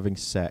when you're having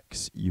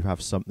sex, you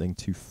have something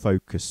to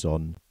focus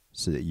on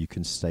so that you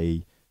can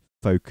stay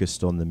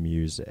focused on the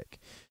music.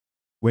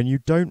 When you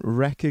don't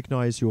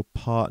recognize your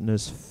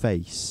partner's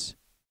face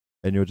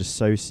and you're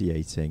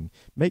dissociating,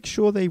 make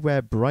sure they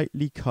wear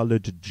brightly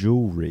colored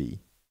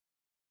jewelry.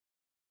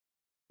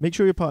 Make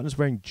sure your partner's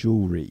wearing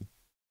jewelry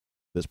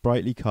that's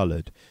brightly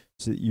colored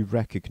so that you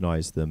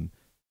recognize them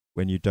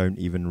when you don't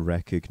even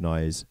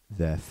recognize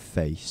their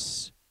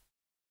face.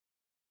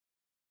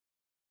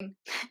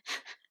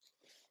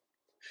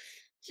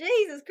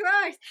 Jesus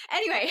Christ.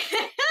 Anyway,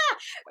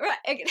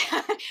 right.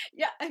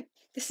 Yeah,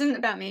 this isn't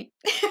about me.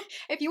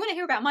 If you want to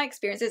hear about my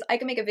experiences, I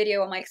can make a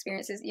video on my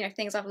experiences,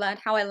 things I've learned,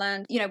 how I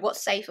learned,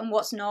 what's safe and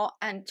what's not,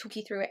 and talk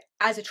you through it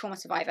as a trauma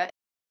survivor.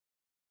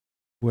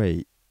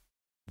 Wait,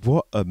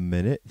 what a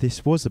minute.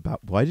 This was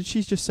about... Why did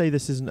she just say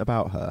this isn't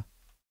about her?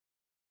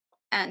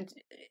 And,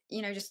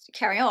 just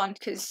carry on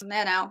because I'm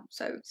there now,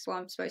 so it's what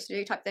I'm supposed to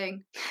do type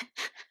thing.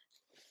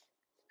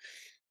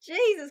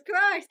 Jesus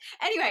Christ.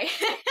 Anyway,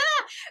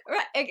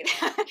 right.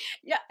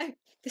 Yeah,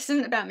 this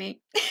isn't about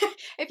me.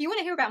 If you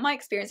want to hear about my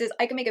experiences,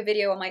 I can make a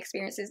video on my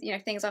experiences,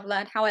 things I've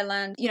learned, how I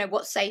learned,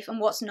 what's safe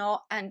and what's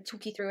not, and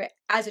talk you through it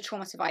as a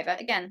trauma survivor.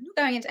 Again,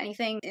 not going into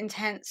anything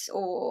intense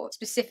or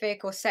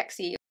specific or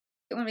sexy.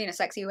 It wouldn't be in a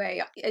sexy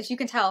way. As you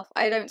can tell,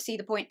 I don't see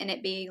the point in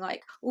it being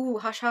like, ooh,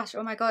 hush, hush,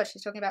 oh my God,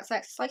 she's talking about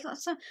sex. It's like,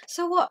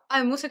 so what?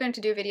 I'm also going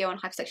to do a video on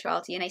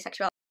hypersexuality and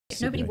asexuality.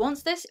 If nobody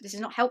wants this, if this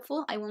is not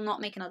helpful, I will not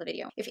make another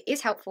video. If it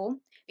is helpful,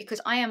 because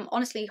I am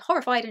honestly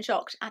horrified and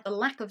shocked at the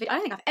lack of video. I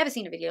don't think I've ever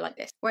seen a video like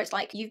this, where it's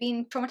like, you've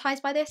been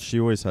traumatized by this. She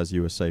always has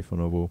you as safe on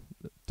a wall.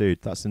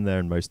 Dude, that's in there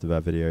in most of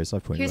her videos.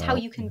 I've pointed Here's that how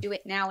out. you can do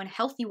it now in a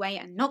healthy way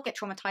and not get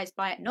traumatized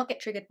by it, not get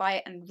triggered by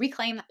it, and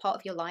reclaim that part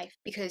of your life.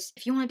 Because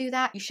if you want to do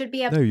that, you should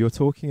be able No, you're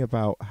talking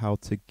about how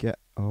to get...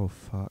 Oh,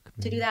 fuck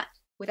me. to do that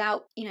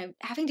without,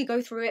 having to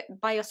go through it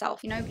by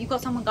yourself. You've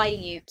got someone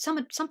guiding you.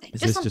 Something.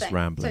 Just something. Just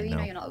rambling so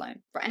now? You're not alone.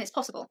 Right, and it's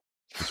possible.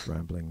 Just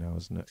rambling now,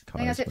 isn't it? I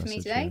think that's it for me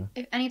today.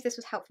 If any of this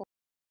was helpful,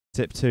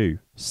 Tip 2,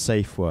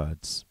 safe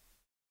words.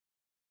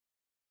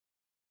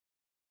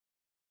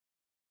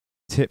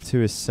 Tip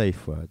 2 is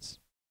safe words.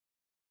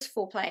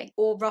 Foreplay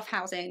or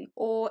roughhousing,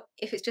 or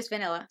if it's just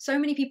vanilla. So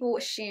many people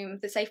assume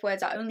that safe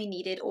words are only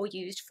needed or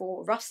used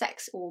for rough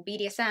sex or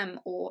BDSM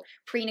or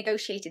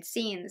pre-negotiated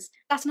scenes.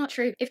 That's not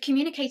true. If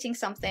communicating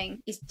something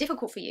is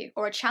difficult for you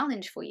or a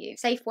challenge for you,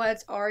 safe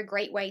words are a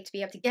great way to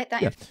be able to get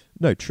that. Yeah.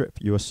 No, Trip,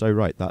 you are so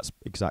right. That's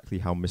exactly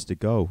how Mr.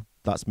 Girl,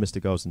 that's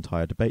Mr. Girl's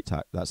entire debate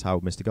tack. That's how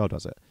Mr. Girl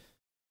does it.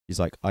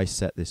 He's like, I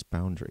set this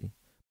boundary.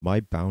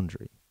 My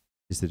boundary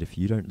is that if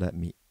you don't let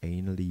me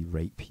anally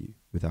rape you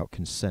without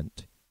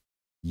consent,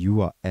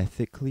 you are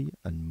ethically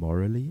and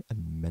morally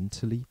and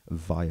mentally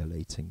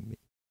violating me.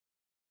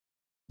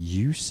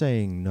 You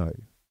saying no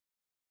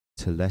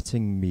to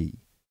letting me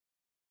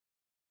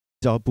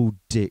double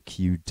dick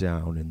you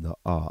down in the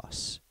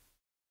arse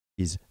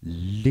is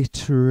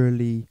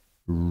literally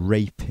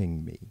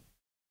raping me.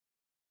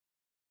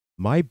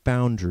 My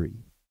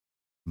boundary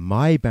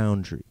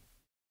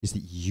is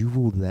that you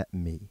will let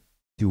me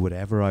do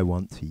whatever I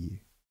want to you.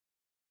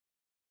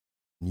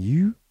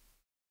 You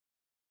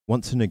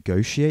want to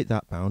negotiate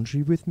that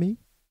boundary with me?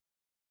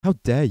 How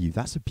dare you?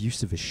 That's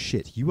abusive as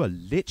shit. You are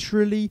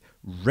literally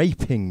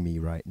raping me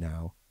right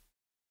now.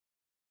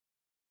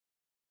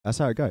 That's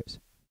how it goes.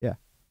 Yeah.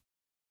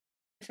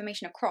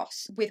 Information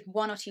across with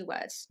 1 or 2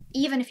 words,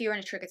 even if you're in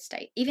a triggered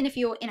state, even if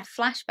you're in a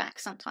flashback.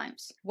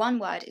 Sometimes 1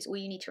 word is all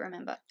you need to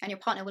remember, and your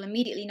partner will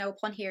immediately know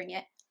upon hearing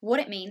it what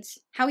it means,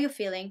 how you're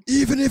feeling.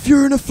 Even if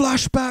you're in a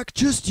flashback,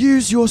 just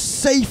use your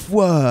safe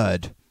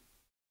word.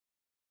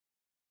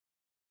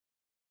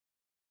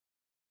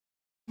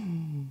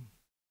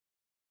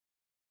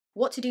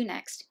 What to do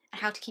next,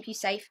 and how to keep you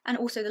safe, and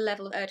also the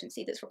level of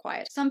urgency that's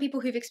required. Some people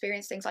who've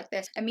experienced things like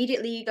this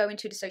immediately go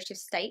into a dissociative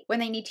state when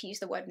they need to use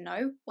the word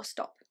no or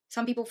stop.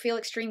 Some people feel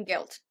extreme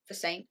guilt for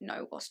saying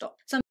no or stop.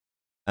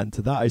 And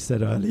to that I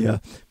said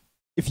earlier,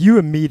 if you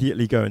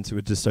immediately go into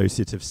a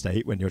dissociative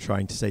state when you're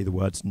trying to say the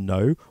words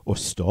no or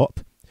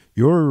stop,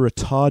 you're a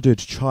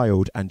retarded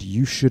child and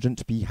you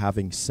shouldn't be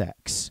having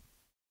sex.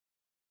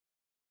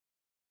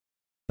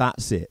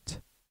 That's it.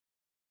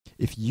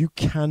 If you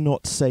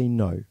cannot say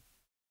no,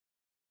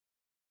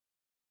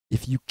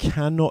 if you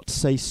cannot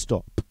say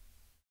stop,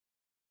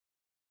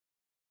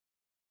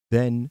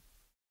 then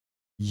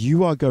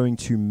you are going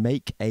to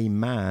make a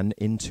man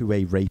into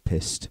a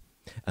rapist.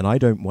 And I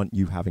don't want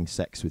you having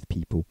sex with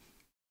people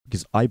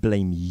because I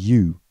blame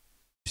you.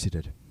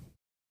 Did.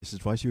 This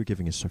advice you are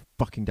giving is so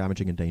fucking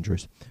damaging and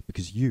dangerous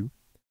because you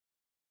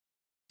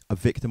are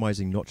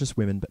victimizing not just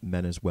women but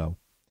men as well.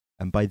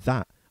 And by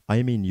that,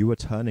 I mean you are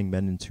turning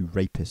men into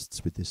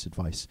rapists with this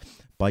advice.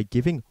 By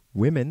giving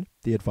women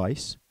the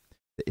advice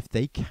that if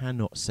they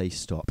cannot say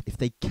stop, if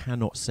they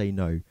cannot say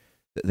no,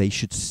 that they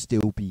should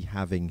still be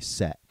having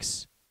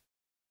sex.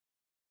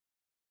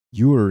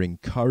 You are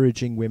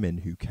encouraging women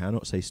who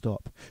cannot say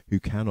stop, who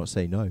cannot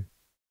say no,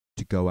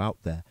 to go out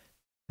there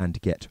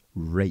and get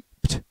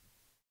raped.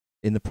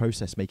 In the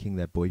process, making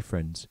their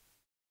boyfriends,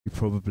 who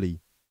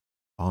probably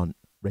aren't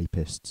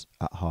rapists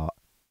at heart,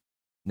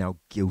 now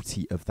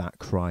guilty of that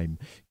crime,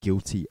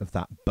 guilty of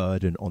that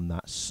burden on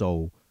that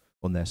soul,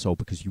 on their soul,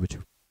 because you were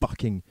too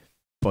fucking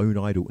bone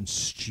idle and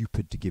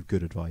stupid to give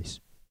good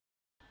advice.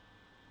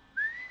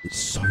 It's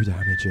so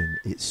damaging.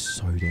 It's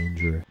so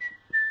dangerous.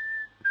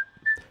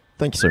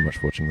 Thank you so much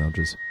for watching,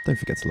 Loungers. Don't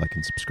forget to like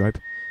and subscribe,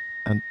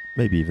 and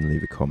maybe even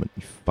leave a comment,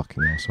 you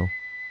fucking arsehole.